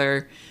the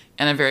other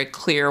in a very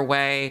clear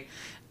way.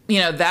 You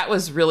know, that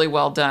was really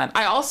well done.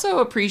 I also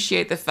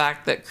appreciate the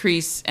fact that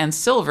Kreese and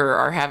Silver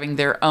are having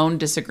their own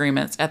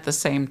disagreements at the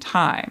same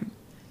time.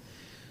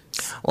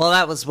 Well,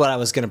 that was what I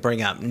was going to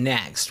bring up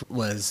next,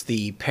 was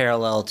the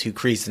parallel to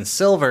Kreese and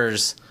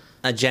Silver's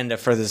agenda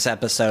for this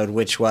episode,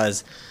 which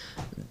was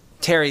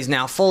Terry's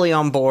now fully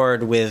on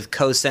board with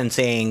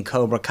co-senseiing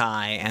Cobra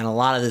Kai, and a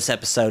lot of this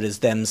episode is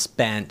them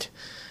spent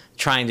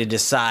trying to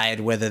decide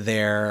whether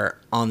they're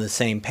on the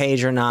same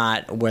page or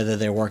not, whether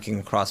they're working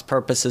across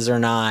purposes or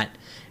not,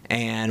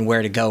 and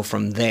where to go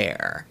from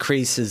there.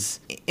 Kreese is,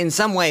 in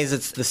some ways,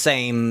 it's the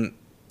same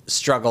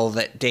struggle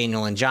that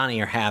Daniel and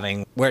Johnny are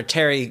having, where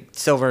Terry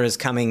Silver is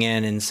coming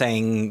in and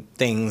saying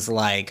things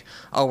like,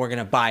 oh, we're going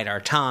to bide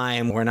our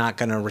time, we're not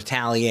going to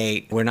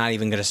retaliate, we're not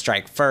even going to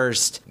strike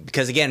first.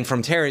 Because again,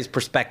 from Terry's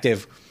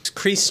perspective,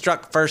 Kreese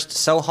struck first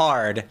so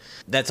hard,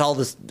 that's all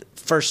this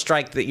first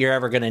strike that you're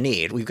ever going to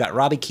need. We've got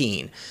Robbie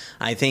Keane.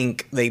 I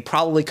think they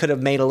probably could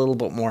have made a little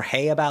bit more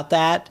hay about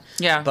that,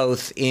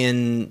 both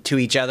in to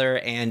each other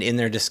and in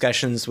their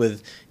discussions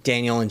with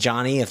Daniel and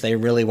Johnny, if they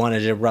really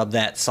wanted to rub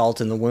that salt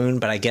in the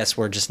wound, but I guess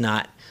we're just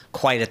not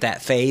quite at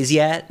that phase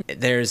yet.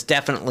 There's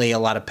definitely a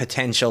lot of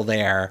potential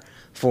there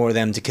for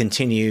them to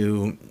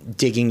continue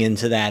digging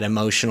into that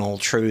emotional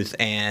truth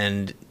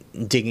and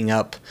digging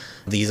up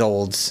these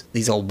old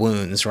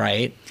wounds,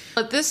 right?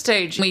 At this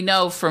stage, we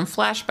know from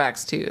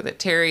flashbacks, too, that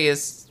Terry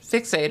is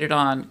fixated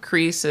on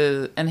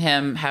Kreese and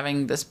him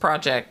having this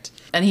project,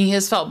 and he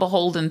has felt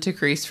beholden to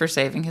Kreese for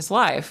saving his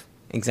life.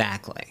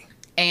 Exactly.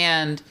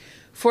 And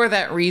for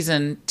that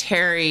reason,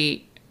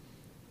 Terry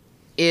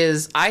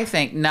is, I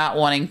think, not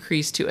wanting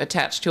Kreese to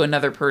attach to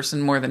another person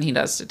more than he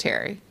does to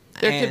Terry.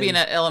 There could be an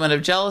element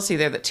of jealousy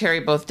there that Terry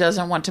both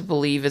doesn't want to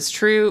believe is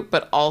true,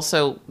 but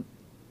also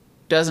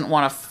doesn't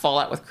want to fall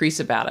out with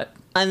Kreese about it.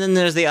 And then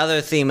there's the other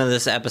theme of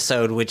this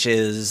episode, which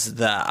is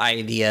the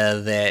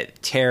idea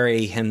that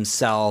Terry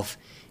himself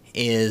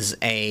is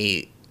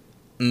a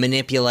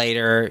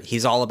manipulator.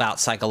 He's all about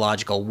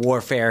psychological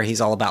warfare. He's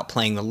all about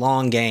playing the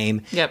long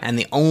game. Yep. And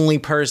the only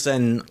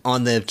person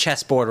on the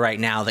chessboard right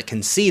now that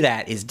can see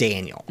that is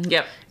Daniel.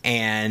 Yep.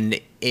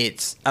 And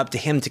it's up to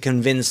him to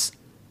convince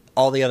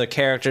all the other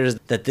characters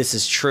that this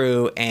is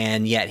true,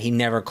 and yet he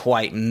never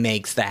quite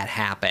makes that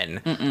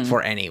happen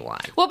for anyone.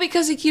 Well,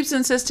 because he keeps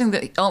insisting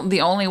that the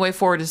only way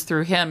forward is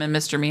through him and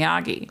Mr.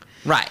 Miyagi.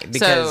 Right,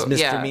 because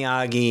Mr.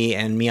 Miyagi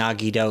and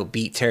Miyagi-Do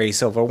beat Terry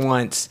Silver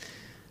once,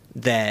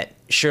 that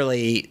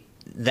surely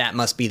that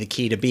must be the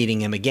key to beating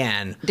him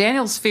again.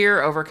 Daniel's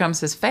fear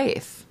overcomes his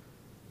faith.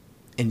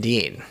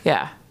 Indeed.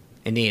 Yeah.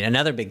 Indeed.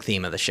 Another big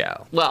theme of the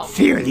show. Well,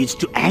 fear leads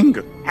to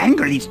anger.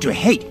 Anger leads to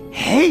hate.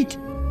 Hate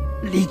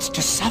leads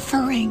to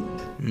suffering.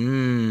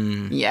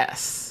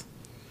 Yes.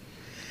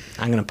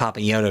 I'm going to pop a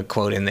Yoda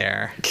quote in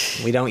there.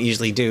 We don't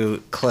usually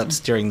do clips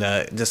during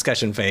the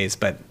discussion phase,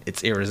 but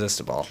it's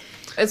irresistible.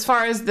 As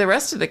far as the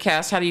rest of the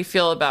cast, how do you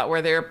feel about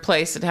where they're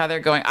placed and how they're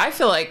going? I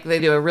feel like they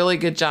do a really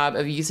good job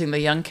of using the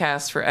young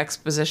cast for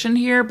exposition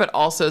here, but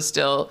also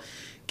still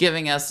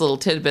giving us little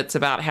tidbits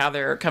about how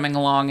they're coming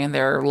along in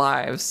their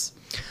lives.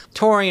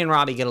 Tori and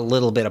Robbie get a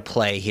little bit of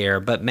play here,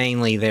 but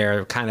mainly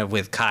they're kind of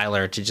with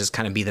Kyler to just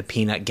kind of be the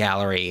peanut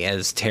gallery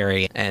as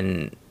Terry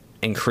and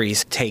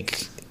Kreese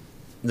take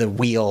the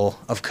wheel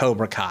of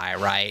Cobra Kai,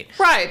 right?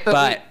 Right.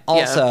 But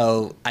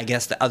also, I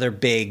guess the other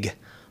big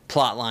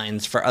plot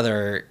lines for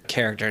other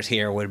characters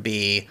here would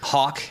be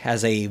Hawk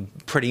has a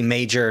pretty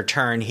major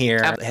turn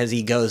here as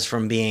he goes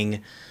from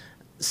being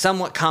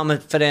somewhat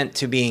confident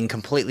to being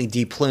completely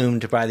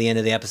deplumed by the end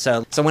of the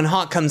episode. So when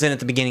Hawk comes in at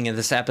the beginning of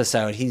this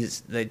episode,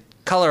 the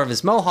color of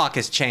his mohawk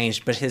has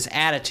changed, but his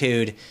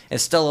attitude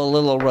is still a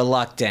little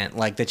reluctant.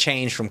 Like the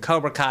change from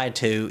Cobra Kai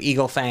to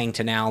Eagle Fang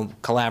to now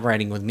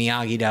collaborating with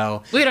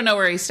Miyagi-Do. We don't know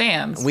where he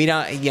stands. We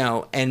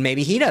don't, and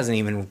maybe he doesn't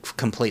even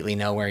completely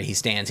know where he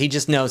stands. He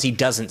just knows he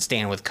doesn't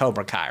stand with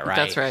Cobra Kai, right?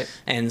 That's right.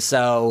 And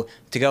so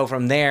to go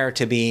from there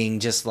to being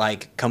just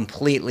like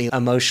completely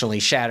emotionally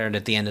shattered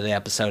at the end of the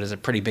episode is a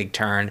pretty big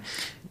turn.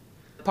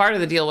 Part of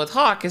the deal with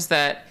Hawk is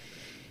that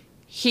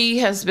he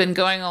has been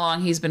going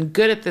along, he's been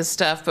good at this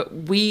stuff, but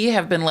we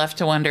have been left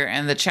to wonder,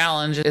 and the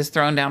challenge is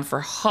thrown down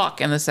for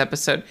Hawk in this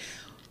episode.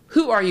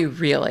 Who are you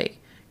really?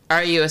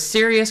 Are you a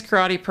serious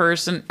karate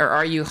person, or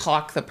are you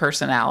Hawk the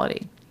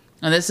personality?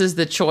 And this is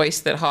the choice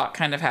that Hawk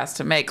kind of has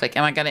to make. Like,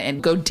 am I going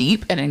to go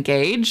deep and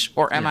engage,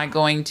 or am I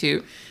going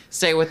to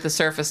stay with the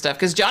surface stuff?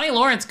 Because Johnny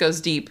Lawrence goes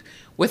deep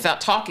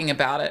without talking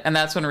about it, and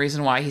that's one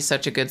reason why he's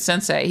such a good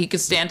sensei. He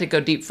could stand to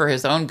go deep for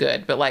his own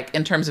good, but like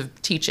in terms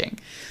of teaching.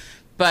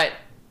 But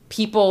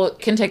people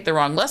can take the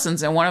wrong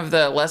lessons, and one of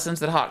the lessons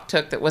that Hawk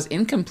took that was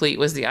incomplete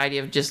was the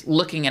idea of just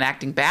looking and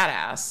acting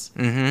badass.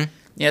 Mm-hmm.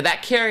 You know,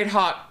 that carried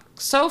Hawk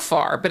so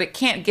far, but it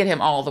can't get him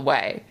all the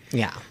way.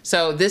 Yeah.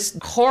 So this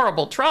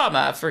horrible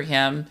trauma for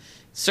him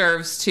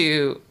serves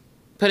to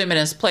put him in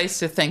his place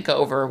to think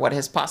over what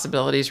his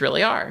possibilities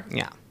really are.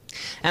 Yeah.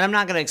 And I'm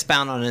not going to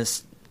expound on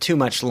this too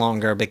much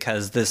longer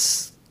because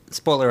this,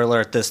 spoiler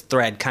alert, this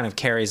thread kind of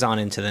carries on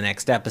into the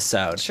next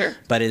episode. Sure.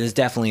 But it is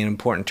definitely an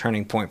important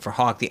turning point for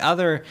Hawk. The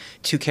other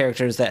two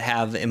characters that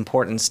have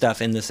important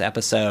stuff in this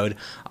episode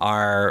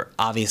are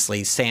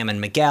obviously Sam and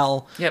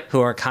Miguel,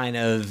 who are kind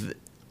of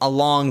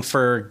along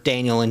for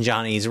Daniel and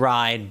Johnny's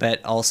ride,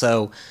 but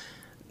also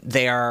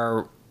they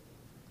are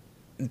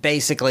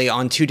basically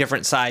on two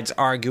different sides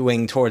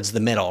arguing towards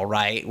the middle,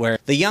 right? Where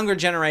the younger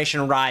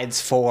generation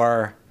rides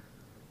for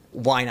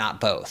why not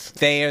both?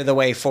 They are the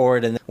way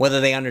forward, and whether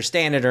they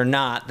understand it or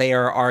not, they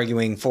are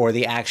arguing for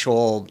the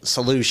actual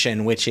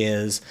solution, which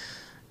is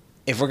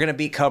if we're going to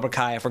beat Cobra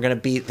Kai, if we're going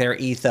to beat their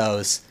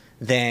ethos,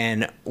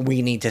 then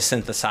we need to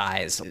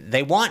synthesize.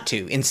 They want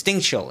to,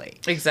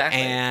 instinctually.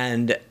 Exactly.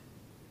 And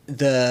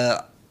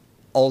the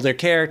older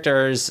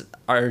characters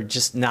are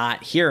just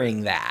not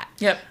hearing that.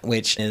 Yep.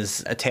 Which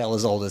is a tale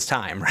as old as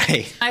time,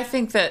 right? I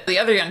think that the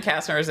other young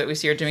cast members that we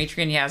see are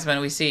Dimitri and Yasmin.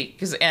 We see,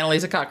 because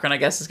Annalisa Cochran, I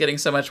guess, is getting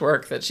so much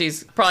work that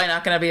she's probably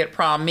not going to be at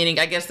prom, meaning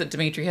I guess that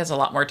Dimitri has a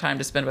lot more time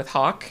to spend with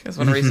Hawk, is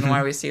one reason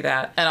why we see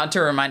that. And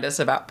to remind us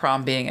about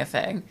prom being a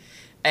thing.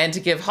 And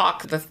to give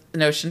Hawk the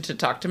notion to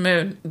talk to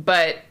Moon.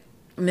 But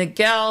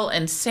Miguel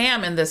and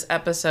Sam in this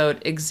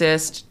episode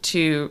exist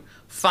to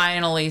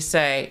finally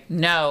say,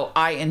 no,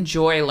 I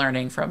enjoy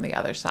learning from the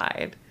other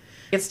side.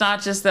 It's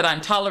not just that I'm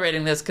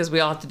tolerating this because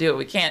we all have to do it.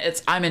 We can't.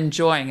 It's I'm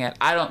enjoying it.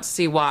 I don't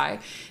see why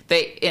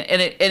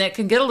it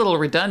can get a little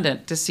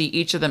redundant to see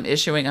each of them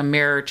issuing a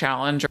mirror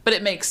challenge, but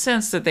it makes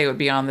sense that they would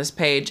be on this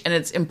page, and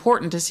it's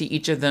important to see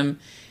each of them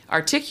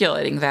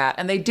articulating that,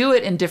 and they do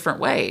it in different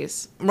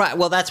ways. Right.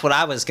 Well, that's what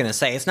I was going to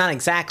say. It's not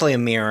exactly a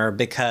mirror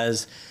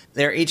because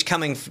they're each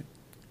coming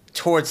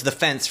towards the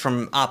fence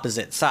from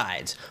opposite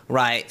sides,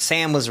 right?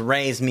 Sam was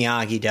raised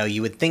Miyagi-Do.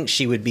 You would think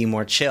she would be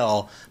more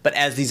chill, but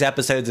as these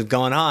episodes have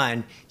gone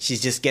on,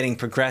 she's just getting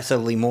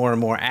progressively more and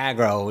more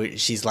aggro.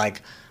 She's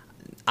like,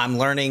 I'm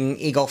learning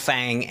Eagle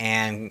Fang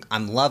and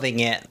I'm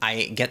loving it.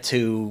 I get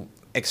to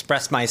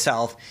express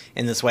myself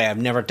in this way. I've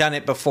never done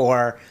it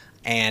before,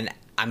 and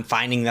I'm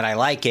finding that I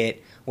like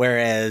it.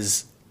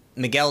 Whereas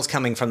Miguel's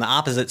coming from the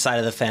opposite side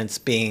of the fence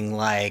being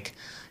like,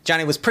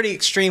 Johnny was pretty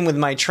extreme with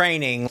my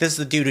training. This is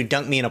the dude who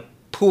dunked me in a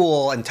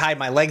pool and tied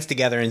my legs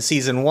together in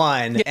season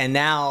 1. And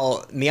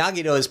now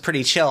Miyagi-Do is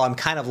pretty chill. I'm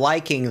kind of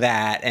liking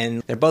that.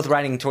 And they're both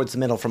riding towards the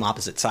middle from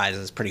opposite sides.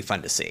 It's pretty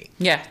fun to see.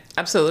 Yeah,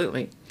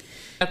 absolutely.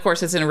 Of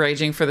course, it's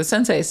enraging for the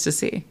senseis to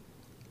see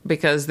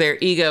because their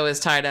ego is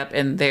tied up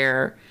in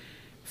their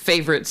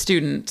favorite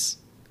student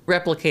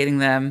replicating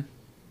them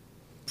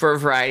for a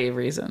variety of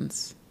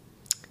reasons.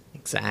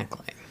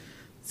 Exactly.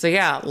 So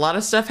yeah, a lot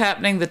of stuff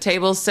happening. The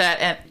table's set,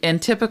 and in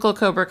typical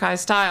Cobra Kai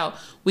style,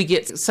 we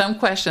get some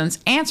questions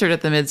answered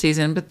at the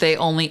midseason, but they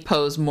only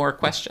pose more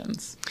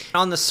questions.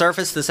 On the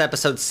surface, this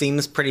episode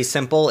seems pretty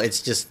simple.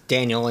 It's just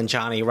Daniel and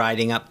Johnny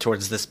riding up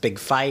towards this big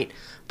fight.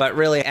 But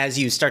really, as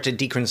you start to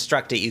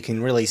deconstruct it, you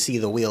can really see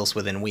the wheels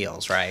within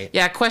wheels, right?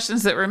 Yeah,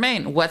 questions that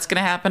remain. What's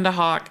going to happen to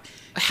Hawk?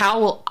 How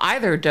will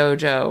either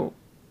dojo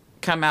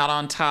come out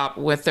on top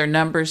with their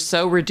numbers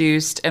so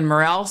reduced and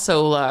morale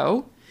so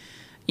low?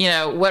 You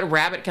know, what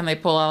rabbit can they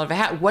pull out of a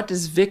hat? What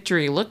does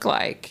victory look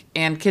like?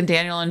 And can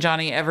Daniel and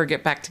Johnny ever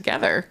get back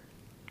together?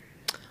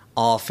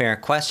 All fair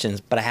questions,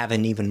 but I have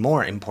an even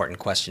more important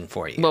question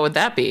for you. What would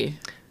that be?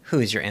 Who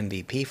is your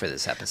MVP for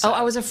this episode? Oh,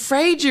 I was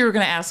afraid you were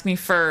going to ask me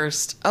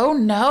first. Oh,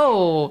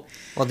 no.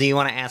 Well, do you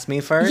want to ask me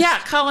first? Yeah,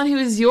 Colin, who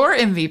is your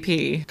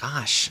MVP?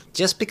 Gosh,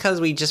 just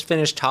because we just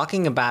finished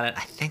talking about it,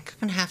 I think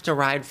I'm going to have to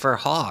ride for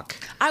Hawk.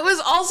 I was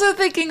also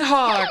thinking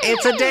Hawk.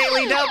 It's a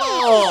daily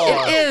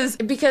double. It is,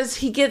 because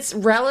he gets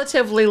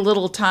relatively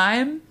little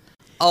time.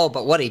 Oh,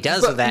 but what he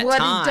does with that time.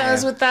 What he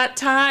does with that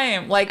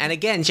time. Like, and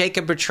again,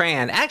 Jacob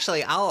Bertrand.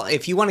 Actually,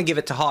 if you want to give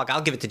it to Hawk,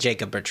 I'll give it to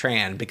Jacob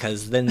Bertrand,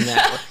 because then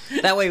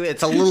that way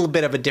it's a little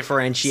bit of a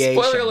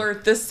differentiation. Spoiler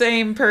alert, the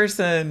same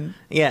person.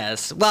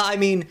 Yes. Well, I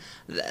mean,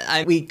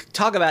 we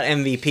talk about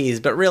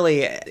MVPs, but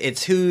really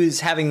it's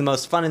who's having the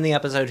most fun in the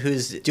episode,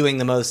 who's doing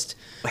the most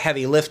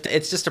heavy lift.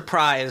 It's just a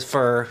prize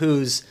for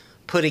who's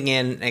putting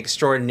in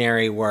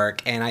extraordinary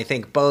work, and I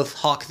think both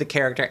Hawk the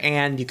character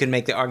and you can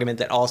make the argument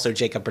that also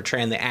Jacob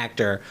Bertrand the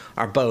actor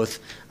are both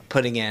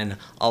putting in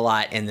a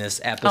lot in this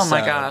episode. Oh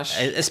my gosh.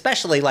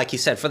 Especially, like you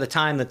said, for the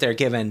time that they're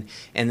given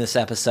in this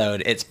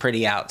episode, it's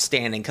pretty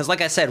outstanding. Because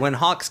like I said, when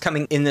Hawk's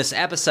coming in this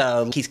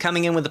episode, he's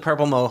coming in with the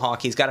purple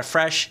mohawk, he's got a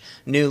fresh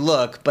new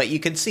look, but you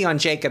can see on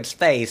Jacob's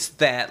face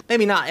that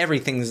maybe not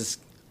everything's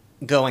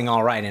going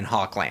all right in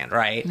Hawkland,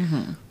 right?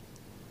 Mm-hmm.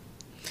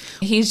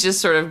 He's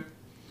just sort of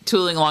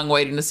tooling along,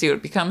 waiting to see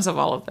what becomes of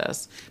all of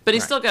this. But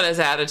he's still got his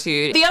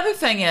attitude. The other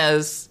thing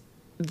is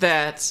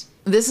that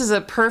this is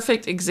a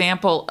perfect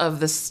example of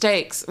the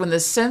stakes when the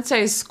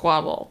senseis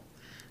squabble,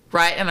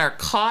 right, and are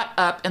caught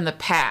up in the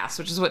past,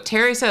 which is what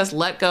Terry says,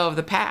 let go of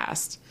the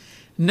past.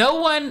 No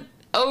one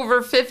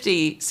over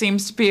 50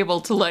 seems to be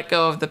able to let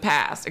go of the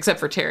past, except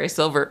for Terry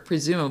Silver,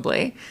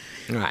 presumably.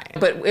 Right.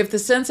 But if the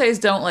senseis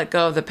don't let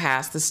go of the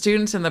past, the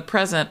students in the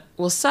present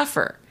will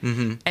suffer.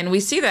 Mm-hmm. And we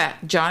see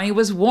that. Johnny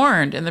was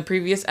warned in the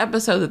previous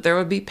episode that there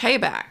would be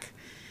payback.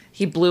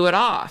 He blew it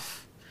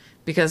off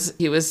because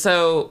he was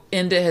so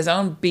into his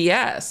own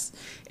BS.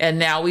 And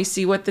now we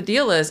see what the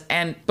deal is.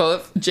 And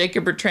both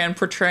Jacob Bertrand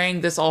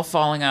portraying this all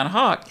falling on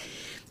Hawk.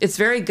 It's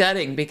very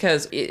gutting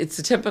because it's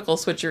a typical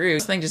switcheroo.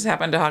 This thing just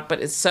happened to Hawk,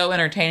 but it's so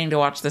entertaining to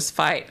watch this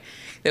fight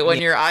that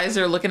when your eyes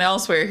are looking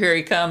elsewhere, here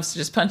he comes to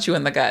just punch you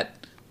in the gut.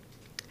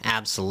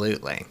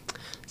 Absolutely.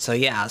 So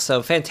yeah,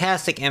 so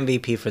fantastic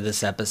MVP for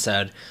this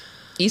episode.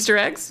 Easter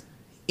eggs?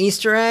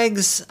 Easter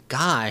eggs?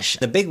 Gosh,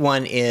 the big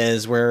one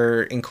is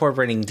we're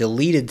incorporating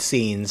deleted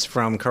scenes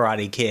from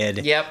Karate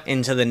Kid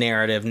into the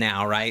narrative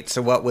now, right?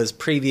 So what was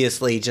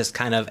previously just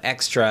kind of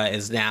extra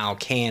is now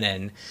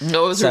canon.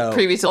 No, it was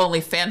previously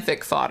only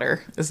fanfic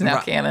fodder is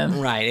now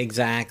canon. Right,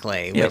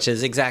 exactly. Which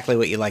is exactly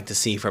what you like to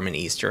see from an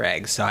Easter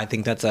egg. So I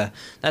think that's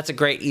a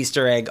great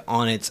Easter egg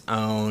on its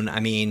own.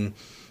 I mean,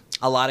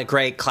 a lot of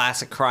great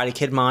classic Karate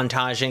Kid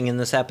montaging in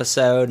this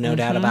episode, no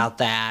doubt about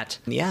that.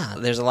 Yeah,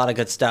 there's a lot of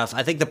good stuff.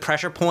 I think the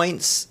pressure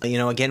points,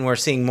 again, we're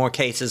seeing more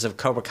cases of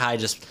Cobra Kai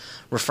just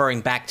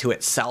referring back to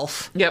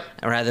itself.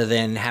 Rather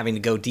than having to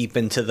go deep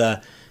into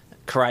the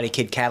Karate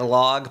Kid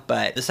catalog.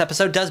 But this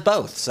episode does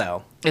both,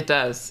 so. It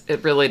does.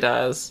 It really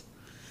does.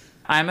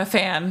 I'm a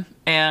fan,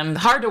 and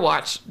hard to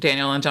watch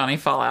Daniel and Johnny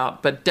fall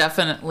out, but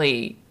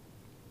definitely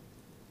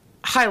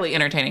highly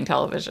entertaining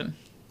television.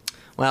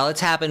 Well,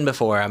 it's happened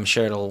before. I'm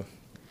sure it'll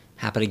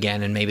happen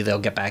again, and maybe they'll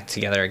get back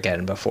together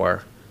again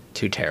before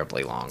too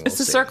terribly long. It's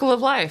the circle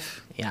of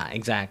life. Yeah,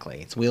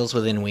 exactly. It's wheels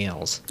within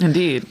wheels.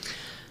 Indeed.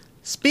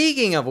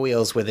 Speaking of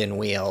wheels within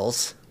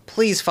wheels,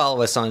 please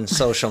follow us on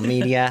social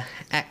media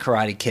at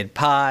Karate Kid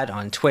Pod,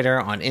 on Twitter,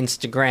 on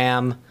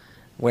Instagram,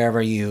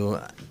 wherever you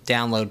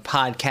download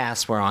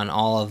podcasts. We're on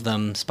all of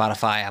them,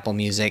 Spotify, Apple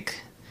Music,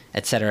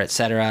 etc.,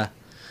 etc.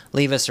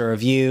 Leave us a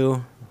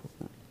review,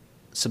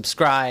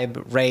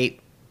 subscribe, rate,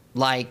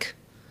 like,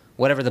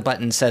 whatever the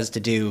button says to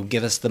do.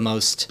 Give us the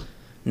most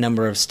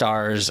number of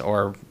stars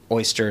or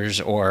oysters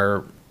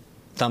or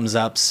thumbs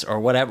ups or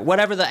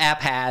whatever the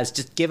app has.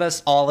 Just give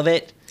us all of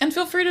it. And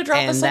feel free to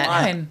drop us a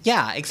line.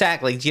 Yeah,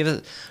 exactly.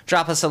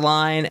 Drop us a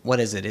line. What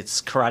is it?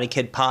 It's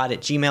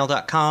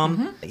karatekidpod@gmail.com.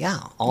 Mm-hmm. Yeah,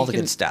 all the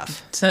good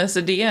stuff. Send us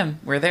a DM.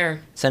 We're there.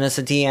 Send us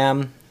a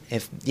DM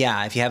if you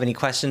have any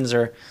questions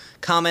or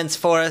comments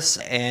for us,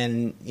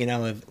 and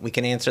if we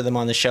can answer them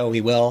on the show,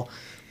 we will.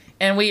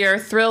 And we are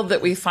thrilled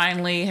that we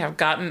finally have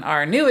gotten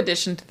our new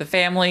addition to the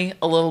family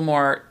a little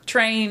more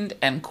trained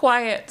and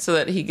quiet, so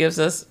that he gives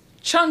us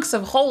chunks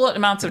of whole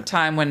amounts of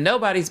time when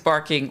nobody's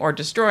barking or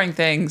destroying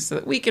things, so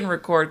that we can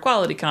record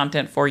quality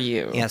content for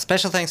you. Yeah,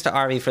 special thanks to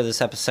Arvi for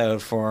this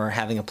episode, for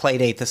having a play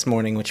date this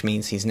morning, which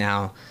means he's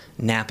now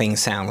napping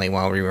soundly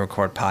while we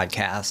record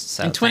podcasts.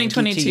 So in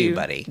 2022, thank you to you,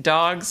 buddy.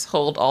 Dogs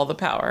hold all the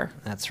power.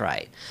 That's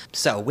right.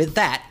 So with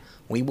that,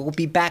 we will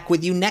be back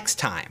with you next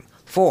time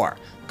for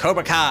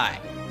Cobra Kai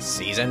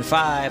Season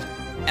 5,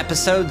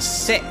 Episode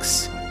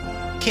 6,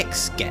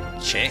 Kicks Get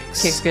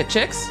Chicks. Kicks Get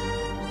Chicks.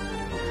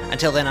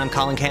 Until then, I'm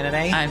Colin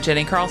Kennedy. I'm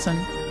Jenny Carlson.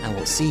 And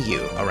we'll see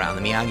you around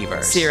the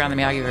Miyagi-verse. See you around the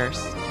Miyagi-verse.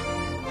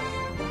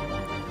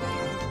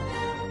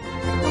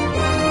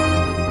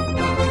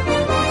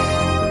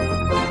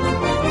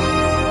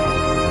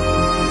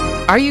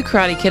 Are You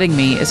Karate Kidding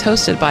Me is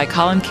hosted by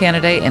Colin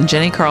Kennedy and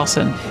Jenny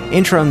Carlson.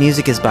 Intro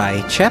music is by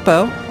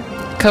Chepo.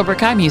 Cobra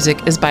Kai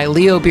music is by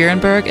Leo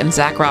Bierenberg and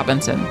Zach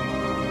Robinson.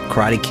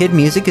 Karate Kid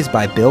music is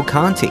by Bill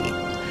Conti.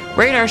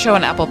 Rate our show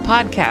on Apple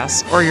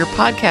Podcasts or your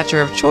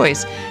podcatcher of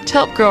choice to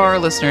help grow our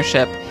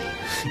listenership.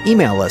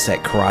 Email us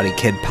at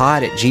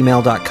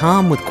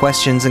karatekidpod@gmail.com with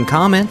questions and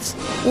comments,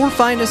 or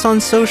find us on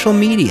social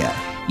media.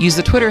 Use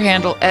the Twitter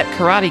handle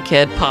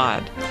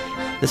 @KarateKidPod.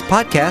 This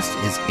podcast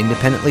is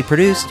independently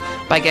produced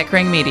by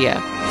Geckring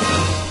Media.